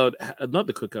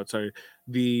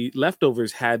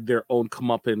leftovers had their own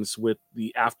comeuppance with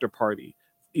the after party,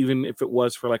 even if it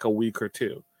was for a week or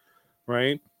two,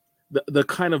 right? The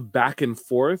kind of back and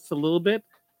forth a little bit,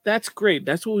 that's great.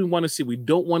 That's what we want to see. We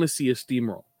don't want to see a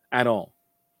steamroll at all.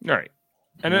 Right.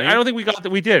 And I don't think we got that.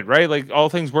 We did, right? All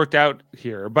things worked out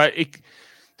here, but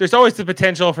there's always the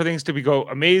potential for things to go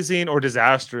amazing or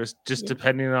disastrous, just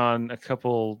depending on a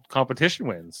couple competition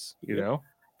wins, you know?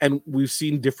 And we've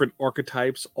seen different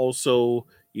archetypes also,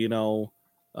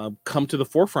 come to the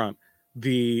forefront.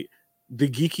 The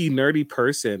geeky, nerdy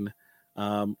person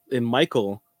in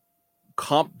Michael,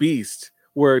 comp beast,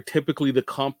 where typically the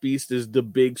comp beast is the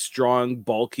big, strong,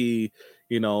 bulky,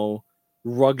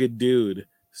 rugged dude.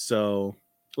 So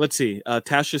let's see.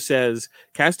 Tasha says,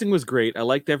 casting was great. I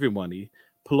liked everybody.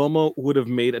 Paloma would have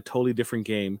made a totally different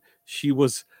game. She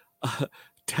was a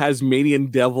Tasmanian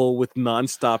devil with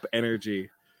nonstop energy.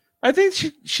 I think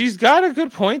she's got a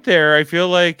good point there. I feel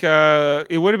like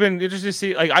it would have been interesting to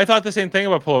see. I thought the same thing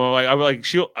about Paloma.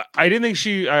 I didn't think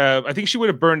she. I think she would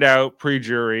have burned out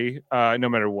pre-jury, no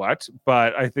matter what.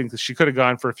 But I think that she could have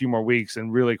gone for a few more weeks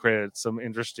and really created some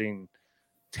interesting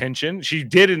tension. She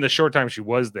did in the short time she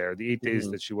was there, the 8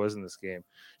 days that she was in this game.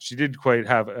 She did quite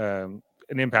have an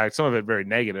impact. Some of it very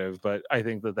negative, but I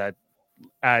think that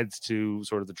adds to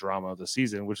sort of the drama of the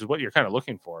season, which is what you're kind of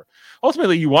looking for.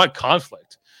 Ultimately, you want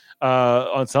conflict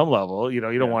on some level. You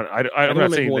don't want. I'm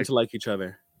not saying everyone to like each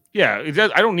other. Yeah, it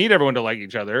does. I don't need everyone to like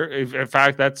each other. In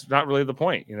fact, that's not really the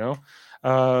point.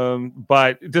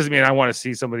 But it doesn't mean I want to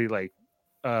see somebody like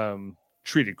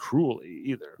treated cruelly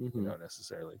either.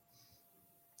 Necessarily.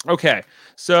 Okay,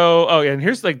 so and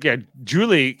here's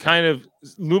Julie kind of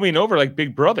looming over like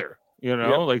Big Brother.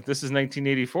 Like this is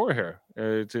 1984 here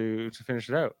to finish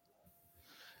it out.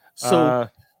 So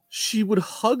she would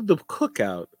hug the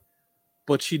cookout,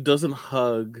 but she doesn't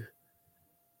hug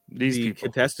the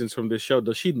contestants from this show.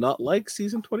 Does she not like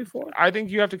season 24? I think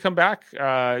you have to come back. She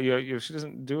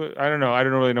doesn't do it. I don't know. I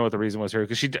don't really know what the reason was here,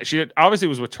 because she obviously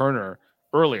was with Turner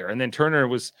earlier, and then Turner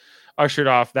was ushered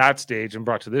off that stage and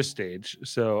brought to this stage.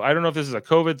 So I don't know if this is a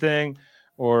COVID thing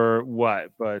or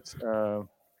what, but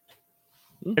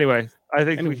anyway, I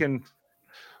think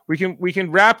we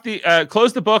can wrap the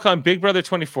close the book on Big Brother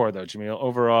 24 though, Jamil.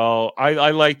 Overall,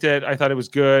 I liked it. I thought it was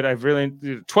good. I've really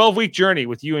 12-week journey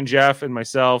with you and Jeff and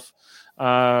myself.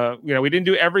 We didn't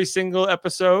do every single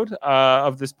episode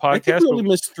of this podcast. I think we only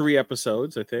missed 3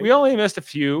 episodes. I think we only missed a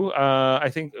few. I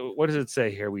think, what does it say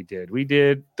here? We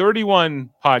did 31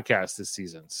 podcasts this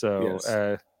season. So,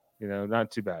 yes.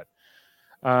 Not too bad.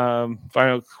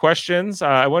 Final questions.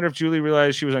 I wonder if Julie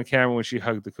realized she was on camera when she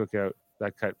hugged the cookout.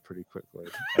 That cut pretty quickly.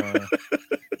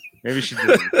 Maybe she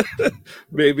didn't.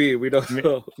 Maybe we don't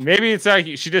know. Maybe it's like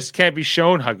she just can't be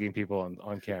shown hugging people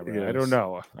on camera. Yes. I don't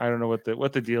know. I don't know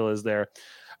what the deal is there.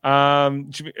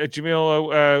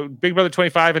 Jamil, Big Brother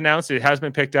 25 announced it has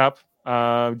been picked up.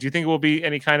 Do you think it will be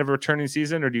any kind of a returning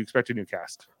season, or do you expect a new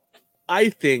cast? I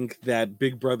think that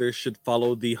Big Brother should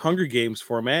follow the Hunger Games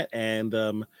format,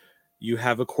 and you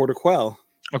have a quarter quell.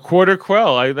 A quarter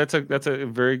quell. That's a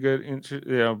very good.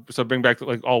 So bring back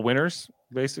like all winners,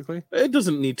 basically. It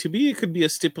doesn't need to be. It could be a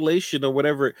stipulation or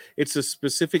whatever. It's a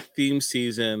specific theme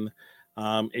season.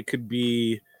 It could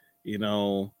be, I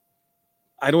don't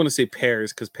want to say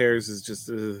pairs, because pairs is just.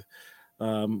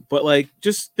 But like,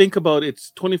 just think about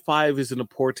it's 25 is an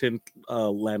important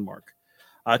landmark.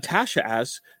 Tasha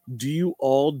asks, "Do you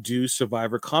all do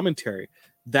Survivor commentary?"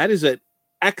 That is an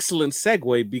excellent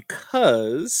segue,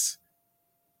 because.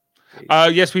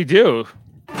 Yes, we do.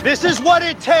 This is what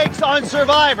it takes on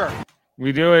Survivor.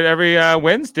 We do it every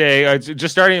Wednesday.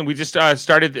 We just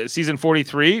started season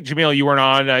 43. Jamil, you weren't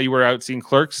on. You were out seeing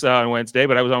Clerks on Wednesday,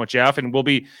 but I was on with Jeff, and we'll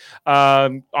be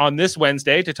on this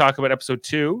Wednesday to talk about episode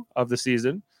 2 of the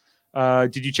season.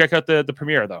 Did you check out the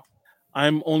premiere though?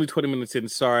 I'm only 20 minutes in.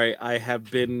 Sorry, I have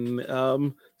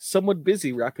been somewhat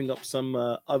busy wrapping up some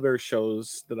other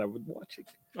shows that I was watching.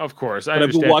 Of course,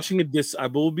 I've been watching it. I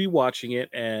will be watching it,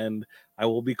 and I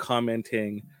will be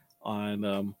commenting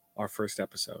on our first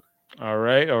episode. All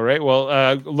right.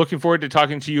 Well, looking forward to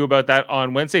talking to you about that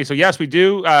on Wednesday. So yes, we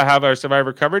do have our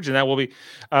Survivor coverage, and that will be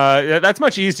that's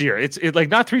much easier. It's like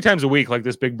not 3 times a week like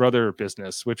this Big Brother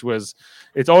business, which was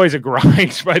it's always a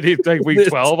grind by the week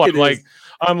 12.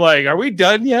 I'm like, are we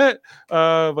done yet?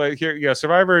 But here,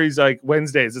 Survivor is like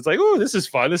Wednesdays. It's like, oh, this is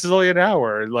fun. This is only an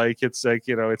hour. Like it's like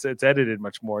it's edited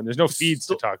much more, and there's no feeds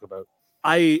to talk about.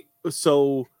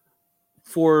 So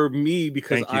for me,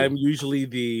 because I'm usually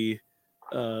the.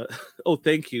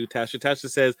 Thank you, Tasha. Tasha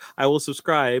says, I will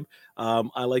subscribe.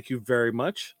 I like you very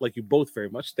much. Like you both very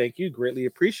much. Thank you. Greatly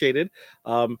appreciated.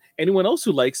 Anyone else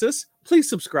who likes us, please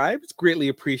subscribe. It's greatly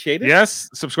appreciated. Yes.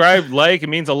 Subscribe, like, it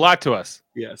means a lot to us.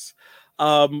 Yes.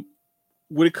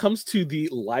 When it comes to the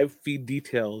live feed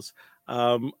details,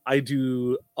 I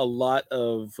do a lot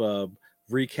of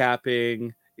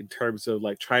recapping in terms of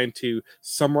like trying to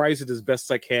summarize it as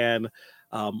best I can.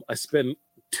 I spend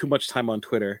too much time on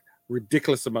Twitter.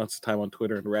 Ridiculous amounts of time on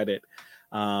Twitter and Reddit,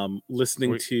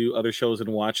 listening to other shows and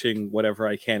watching whatever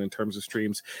I can in terms of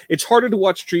streams. It's harder to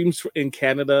watch streams in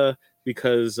Canada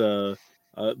because the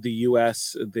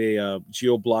US they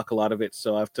geo block a lot of it,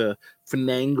 so I have to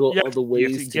finagle all the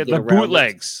ways to get the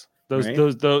bootlegs.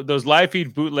 Those live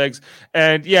feed bootlegs.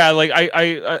 And like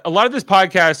I a lot of this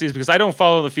podcast is because I don't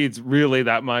follow the feeds really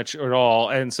that much at all.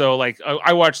 And so like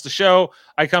I watch the show,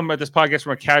 I come at this podcast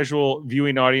from a casual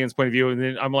viewing audience point of view, and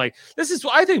then I'm like,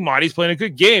 I think Monty's playing a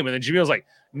good game. And then Jamil's like,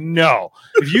 no,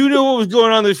 if you knew what was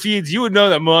going on in the feeds, you would know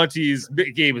that Monty's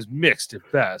game is mixed at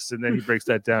best. And then he breaks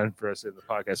that down for us in the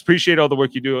podcast. Appreciate all the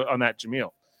work you do on that,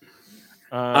 Jamil.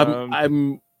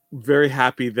 I'm very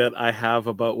happy that I have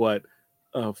about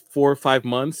 4 or 5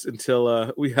 months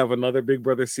until we have another Big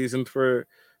Brother season for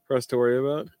us to worry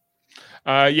about.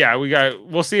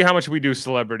 We'll see how much we do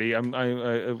celebrity.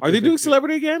 Are they doing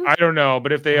celebrity again? I don't know,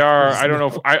 but if they are, I don't know.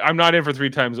 If, I'm not in for 3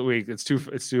 times a week. It's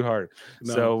too hard.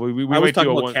 No. So we I was might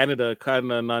talking do about Canada,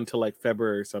 kind of not until like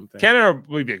February or something. Canada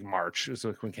will be March,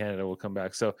 so when Canada will come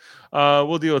back. So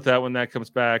we'll deal with that when that comes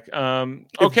back.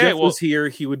 If Jeff was here,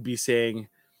 he would be saying,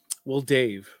 "Well,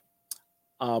 Dave,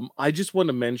 I just want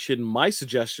to mention my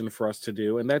suggestion for us to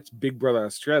do, and that's Big Brother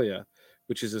Australia,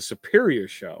 which is a superior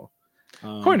show."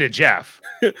 According to Jeff.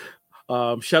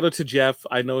 Shout out to Jeff.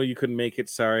 I know you couldn't make it,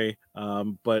 sorry,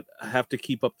 but I have to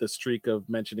keep up the streak of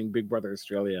mentioning Big Brother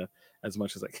Australia as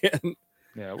much as I can.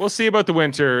 Yeah, we'll see about the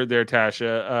winter there,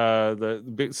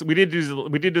 Tasha. So we did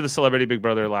do the Celebrity Big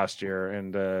Brother last year,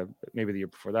 and maybe the year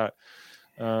before that.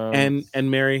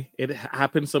 And Mary, it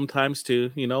happens sometimes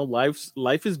too. You know,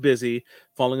 life is busy.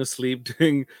 Falling asleep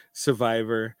during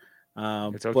Survivor.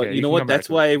 It's okay. But you know what? That's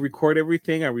why I record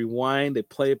everything. I rewind. They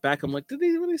play it back. I'm like, did they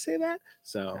really say that?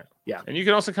 So yeah. And you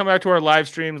can also come back to our live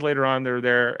streams later on. They're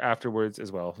there afterwards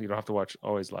as well. You don't have to watch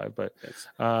always live, but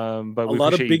a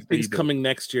lot of big things coming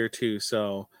next year too.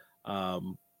 So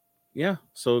yeah.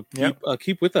 So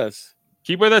keep with us.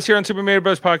 Keep with us here on Super Mario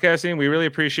Bros. Podcasting. We really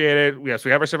appreciate it. Yes,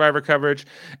 we have our Survivor coverage,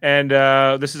 and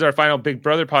this is our final Big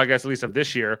Brother podcast, at least of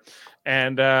this year.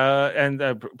 And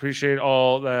appreciate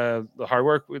all the hard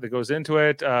work that goes into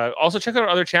it. Also, check out our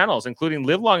other channels, including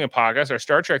Live Long and Podcast, our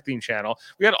Star Trek themed channel.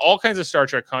 We got all kinds of Star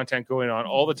Trek content going on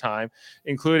all the time,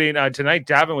 including tonight.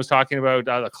 Davin was talking about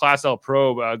the Class L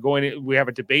probe we have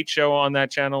a debate show on that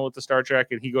channel with the Star Trek,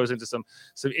 and he goes into some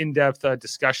in-depth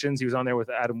discussions. He was on there with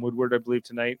Adam Woodward, I believe,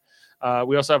 tonight.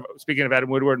 We also have, speaking of Adam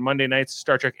Woodward, Monday nights,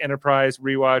 Star Trek Enterprise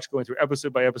rewatch, going through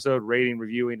episode by episode, rating,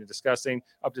 reviewing, and discussing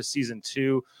up to season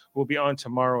 2. We'll be on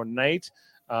tomorrow night.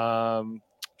 Trying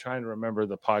to remember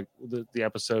the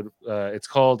episode. It's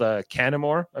called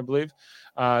Canamore, I believe.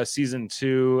 Season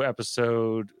 2,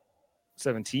 episode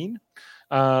 17.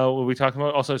 We'll be talking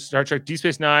about also Star Trek Deep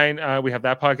Space Nine. We have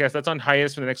that podcast that's on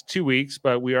hiatus for the next 2 weeks,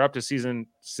 but we are up to season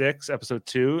 6, episode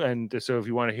 2. And so if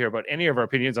you want to hear about any of our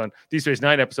opinions on Deep Space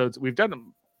Nine episodes, we've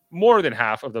done more than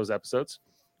half of those episodes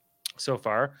so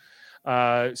far.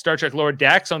 Star Trek Lower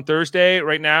Decks on Thursday.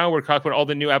 Right now, we're talking about all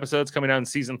the new episodes coming out in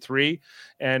season 3,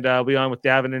 and I'll be on with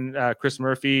Davin and Chris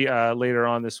Murphy later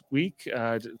on this week,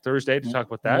 Thursday, to talk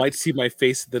about that. Might see my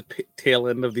face at the tail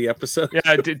end of the episode. Yeah,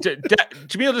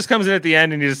 Jamil just comes in at the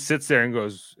end and he just sits there and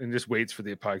goes and just waits for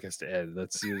the podcast to end.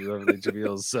 That's usually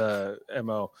Jamil's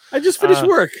MO. I just finished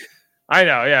work. I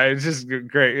know, yeah, it's just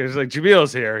great. It's like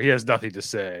Jamil's here; he has nothing to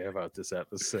say about this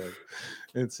episode,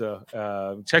 and so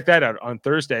check that out on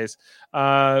Thursdays.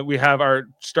 We have our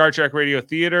Star Trek Radio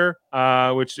Theater,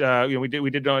 which we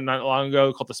did not long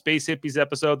ago, called the Space Hippies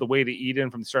episode, "The Way to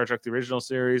Eden" from Star Trek the original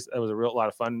series. That was a lot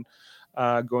of fun,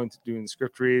 doing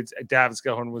script reads. Davin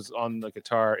Skellhorn was on the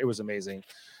guitar; it was amazing.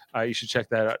 You should check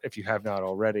that out if you have not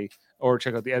already, or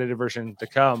check out the edited version to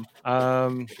come.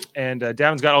 And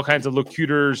Davin's got all kinds of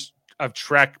locutors of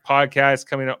Trek podcasts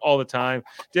coming out all the time,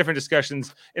 different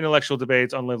discussions, intellectual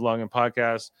debates on Live Long and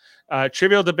Podcast.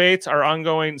 Trivial Debates, our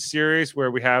ongoing series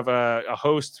where we have a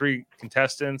host, 3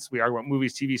 contestants. We argue about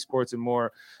movies, TV, sports, and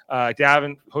more.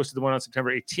 Davin hosted the one on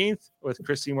September 18th with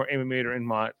Chris Seymour, Amy Mader, and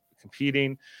Mott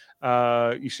competing.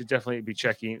 You should definitely be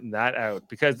checking that out,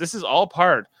 because this is all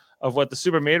part of what the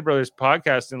Super Mader Brothers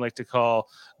podcasting like to call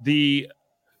the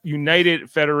United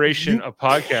Federation of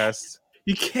Podcasts.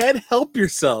 You can't help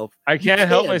yourself. I can't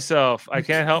help myself.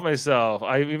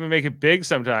 I even make it big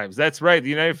sometimes. That's right. The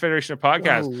United Federation of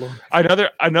Podcasts.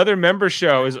 Another member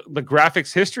show is the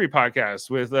Graphics History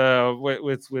Podcast with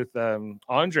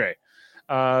Andre.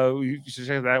 You should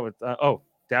check that with.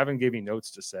 Davin gave me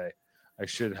notes to say. I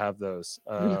should have those.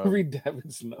 Read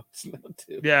Davin's notes now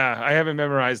too. Yeah, I haven't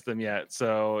memorized them yet,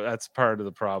 so that's part of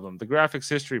the problem. The Graphics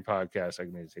History Podcast. I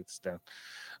can maybe take this down.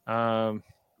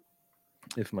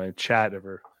 If my chat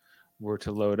ever were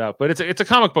to load up, but it's a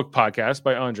comic book podcast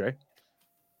by Andre.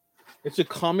 It's a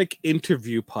comic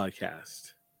interview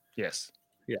podcast. Yes.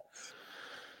 Yeah.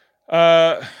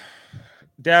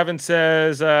 Davin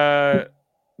says,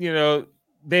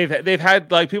 they've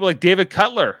had like people like David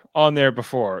Cutler on there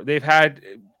before. They've had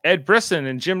Ed Brisson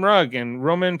and Jim Rugg and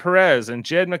Roman Perez and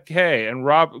Jed McKay and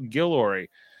Rob Guillory.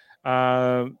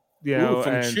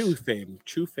 From Chew fame.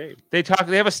 They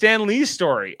have a Stan Lee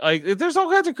story. Like, there's all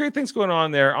kinds of great things going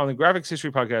on there on the Graphics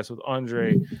History Podcast with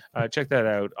Andre. Check that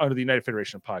out under the United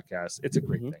Federation of Podcasts. It's a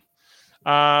great thing.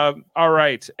 All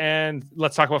right, and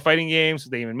let's talk about fighting games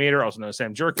with Eamon Mader, also known as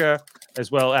Sam Jurka, as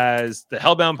well as the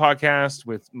Hellbound Podcast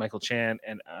with Michael Chan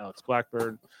and Alex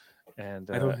Blackbird.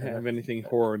 And I don't have anything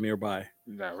horror nearby.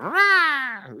 He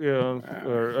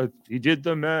did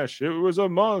the mash. It was a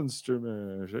monster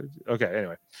mash. Okay,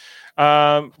 anyway.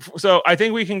 So I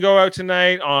think we can go out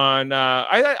tonight on.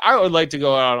 I would like to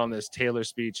go out on this Taylor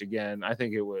speech again. I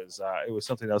think it was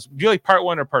something else. Do you like part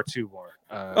 1 or part 2 more?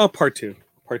 Part 2.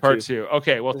 Part 2.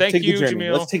 Okay. Well, thank you,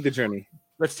 Jamil. Let's take the journey.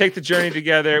 Let's take the journey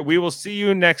together. We will see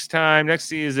you next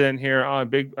season here on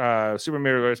Big Super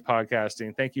Mario Brothers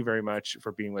Podcasting. Thank you very much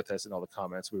for being with us and all the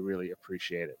comments. We really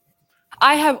appreciate it.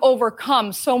 I have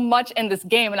overcome so much in this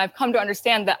game, and I've come to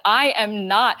understand that I am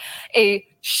not a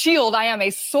shield. I am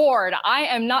a sword. I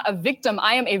am not a victim.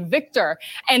 I am a victor.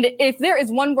 And if there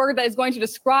is one word that is going to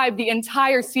describe the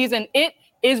entire season, it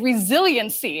is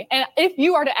resiliency. And if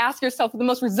you are to ask yourself who the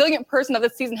most resilient person of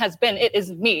this season has been, it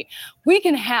is me. We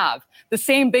can have the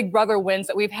same Big Brother wins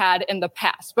that we've had in the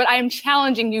past, but I am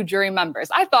challenging you, jury members.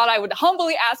 I thought I would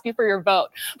humbly ask you for your vote,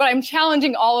 but I'm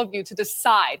challenging all of you to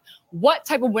decide what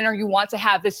type of winner you want to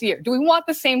have this year. Do we want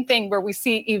the same thing where we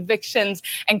see evictions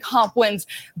and comp wins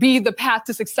be the path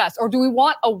to success? Or do we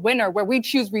want a winner where we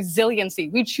choose resiliency,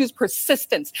 we choose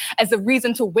persistence as the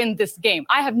reason to win this game?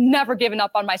 I have never given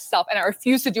up on myself, and I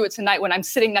refuse to do it tonight when I'm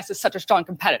sitting next to such a strong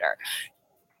competitor.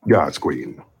 God's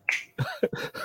Queen.